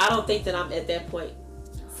 I don't think that I'm at that point.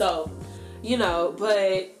 So, you know,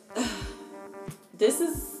 but this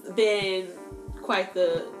has been quite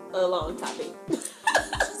a long topic.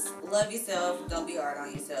 Just love yourself. Don't be hard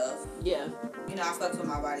on yourself. Yeah. You know, I fucks with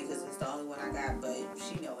my body because it's the only one I got, but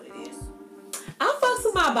she know what it is. I fucks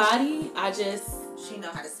with my body. She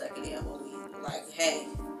know how to suck it in when we like, hey.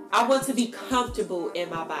 I want to be comfortable in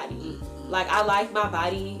my body. Mm-hmm. Like, I like my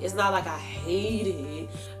body. It's not like I hate it,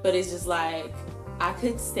 but it's just like, I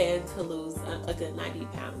could stand to lose a good 90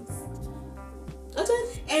 pounds.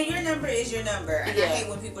 Okay. And your number is your number. And yeah. I hate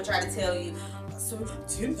when people try to tell you, so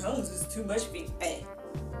 10 pounds is too much for you. Hey.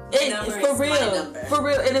 For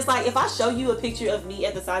real. And it's like, if I show you a picture of me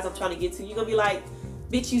at the size I'm trying to get to, you're going to be like,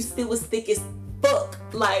 bitch, you still was thick as fuck.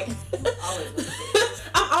 Like,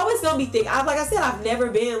 I'm always gonna be thick. Like I said, I've never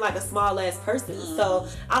been like a small ass person, so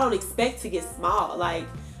I don't expect to get small. Like,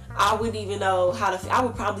 I wouldn't even know how to. I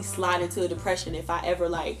would probably slide into a depression if I ever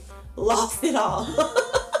like lost it all.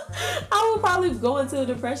 I would probably go into a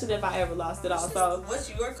depression if I ever lost it all. So, what's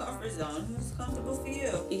your comfort zone? Who's comfortable for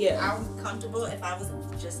you? Yeah, I'm comfortable if I was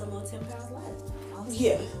just a little 10 pounds lighter.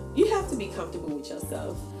 Yeah, you have to be comfortable with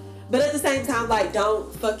yourself. But at the same time, like,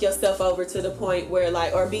 don't fuck yourself over to the point where,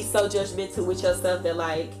 like, or be so judgmental with yourself that,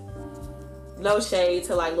 like, no shade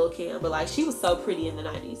to, like, Lil' Kim, but, like, she was so pretty in the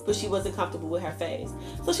 90s, but she wasn't comfortable with her face.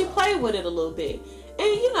 So she played with it a little bit.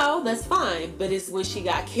 And, you know, that's fine. But it's when she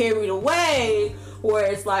got carried away where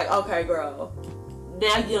it's like, okay, girl,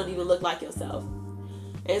 now you don't even look like yourself.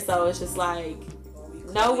 And so it's just like,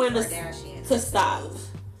 know when to stop.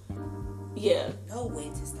 Yeah. Know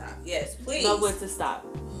when to stop. Yes, please. Know when to stop.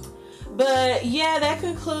 But yeah, that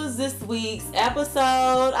concludes this week's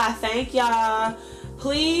episode. I thank y'all.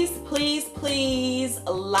 Please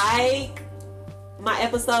like my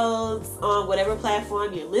episodes on whatever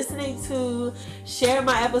platform you're listening to. Share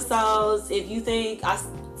my episodes. If you think I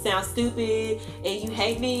sound stupid and you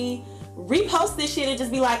hate me, repost this shit and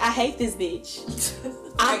just be like, I hate this bitch.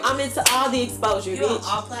 I'm into all the exposure, You're bitch.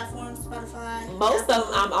 on all platforms, Spotify? Most of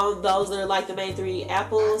them, I'm on. Those are like the main three: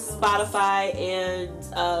 Apple, Spotify, and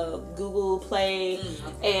Google Play,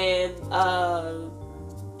 and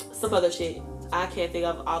some other shit. I can't think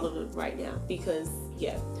of all of them right now because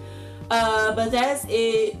yeah. But that's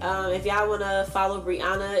it. If y'all wanna follow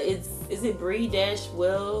Brianna, is it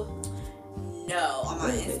Bree-Will? No, on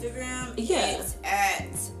my Instagram, it's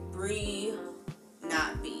at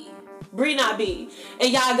Bree-Not-B. Bree-Not-B.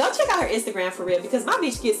 And y'all go check out her Instagram for real, because my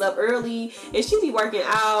bitch gets up early and she be working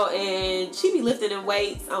out and she be lifting them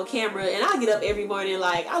weights on camera, and I get up every morning,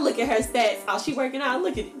 like, I look at her stats, how she working out,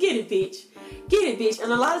 get it bitch.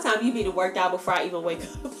 And a lot of times you be worked out before I even wake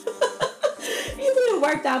up. You be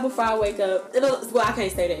worked out before I wake up. And, well, I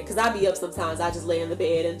can't say that because I be up sometimes. I just lay in the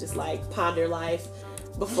bed and just like ponder life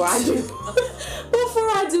before I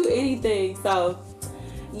do anything. So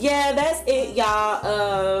yeah, that's it,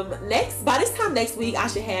 y'all. By this time next week, I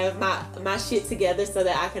should have my shit together so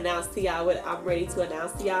that I can announce to y'all what I'm ready to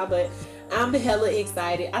announce to y'all. But I'm hella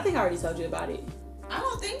excited. I think I already told you about it. I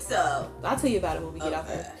don't think so. I'll tell you about it when we get off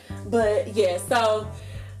here. But yeah, so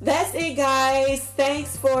that's it, guys.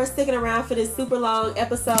 Thanks for sticking around for this super long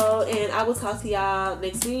episode, and I will talk to y'all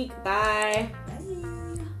next week. Bye.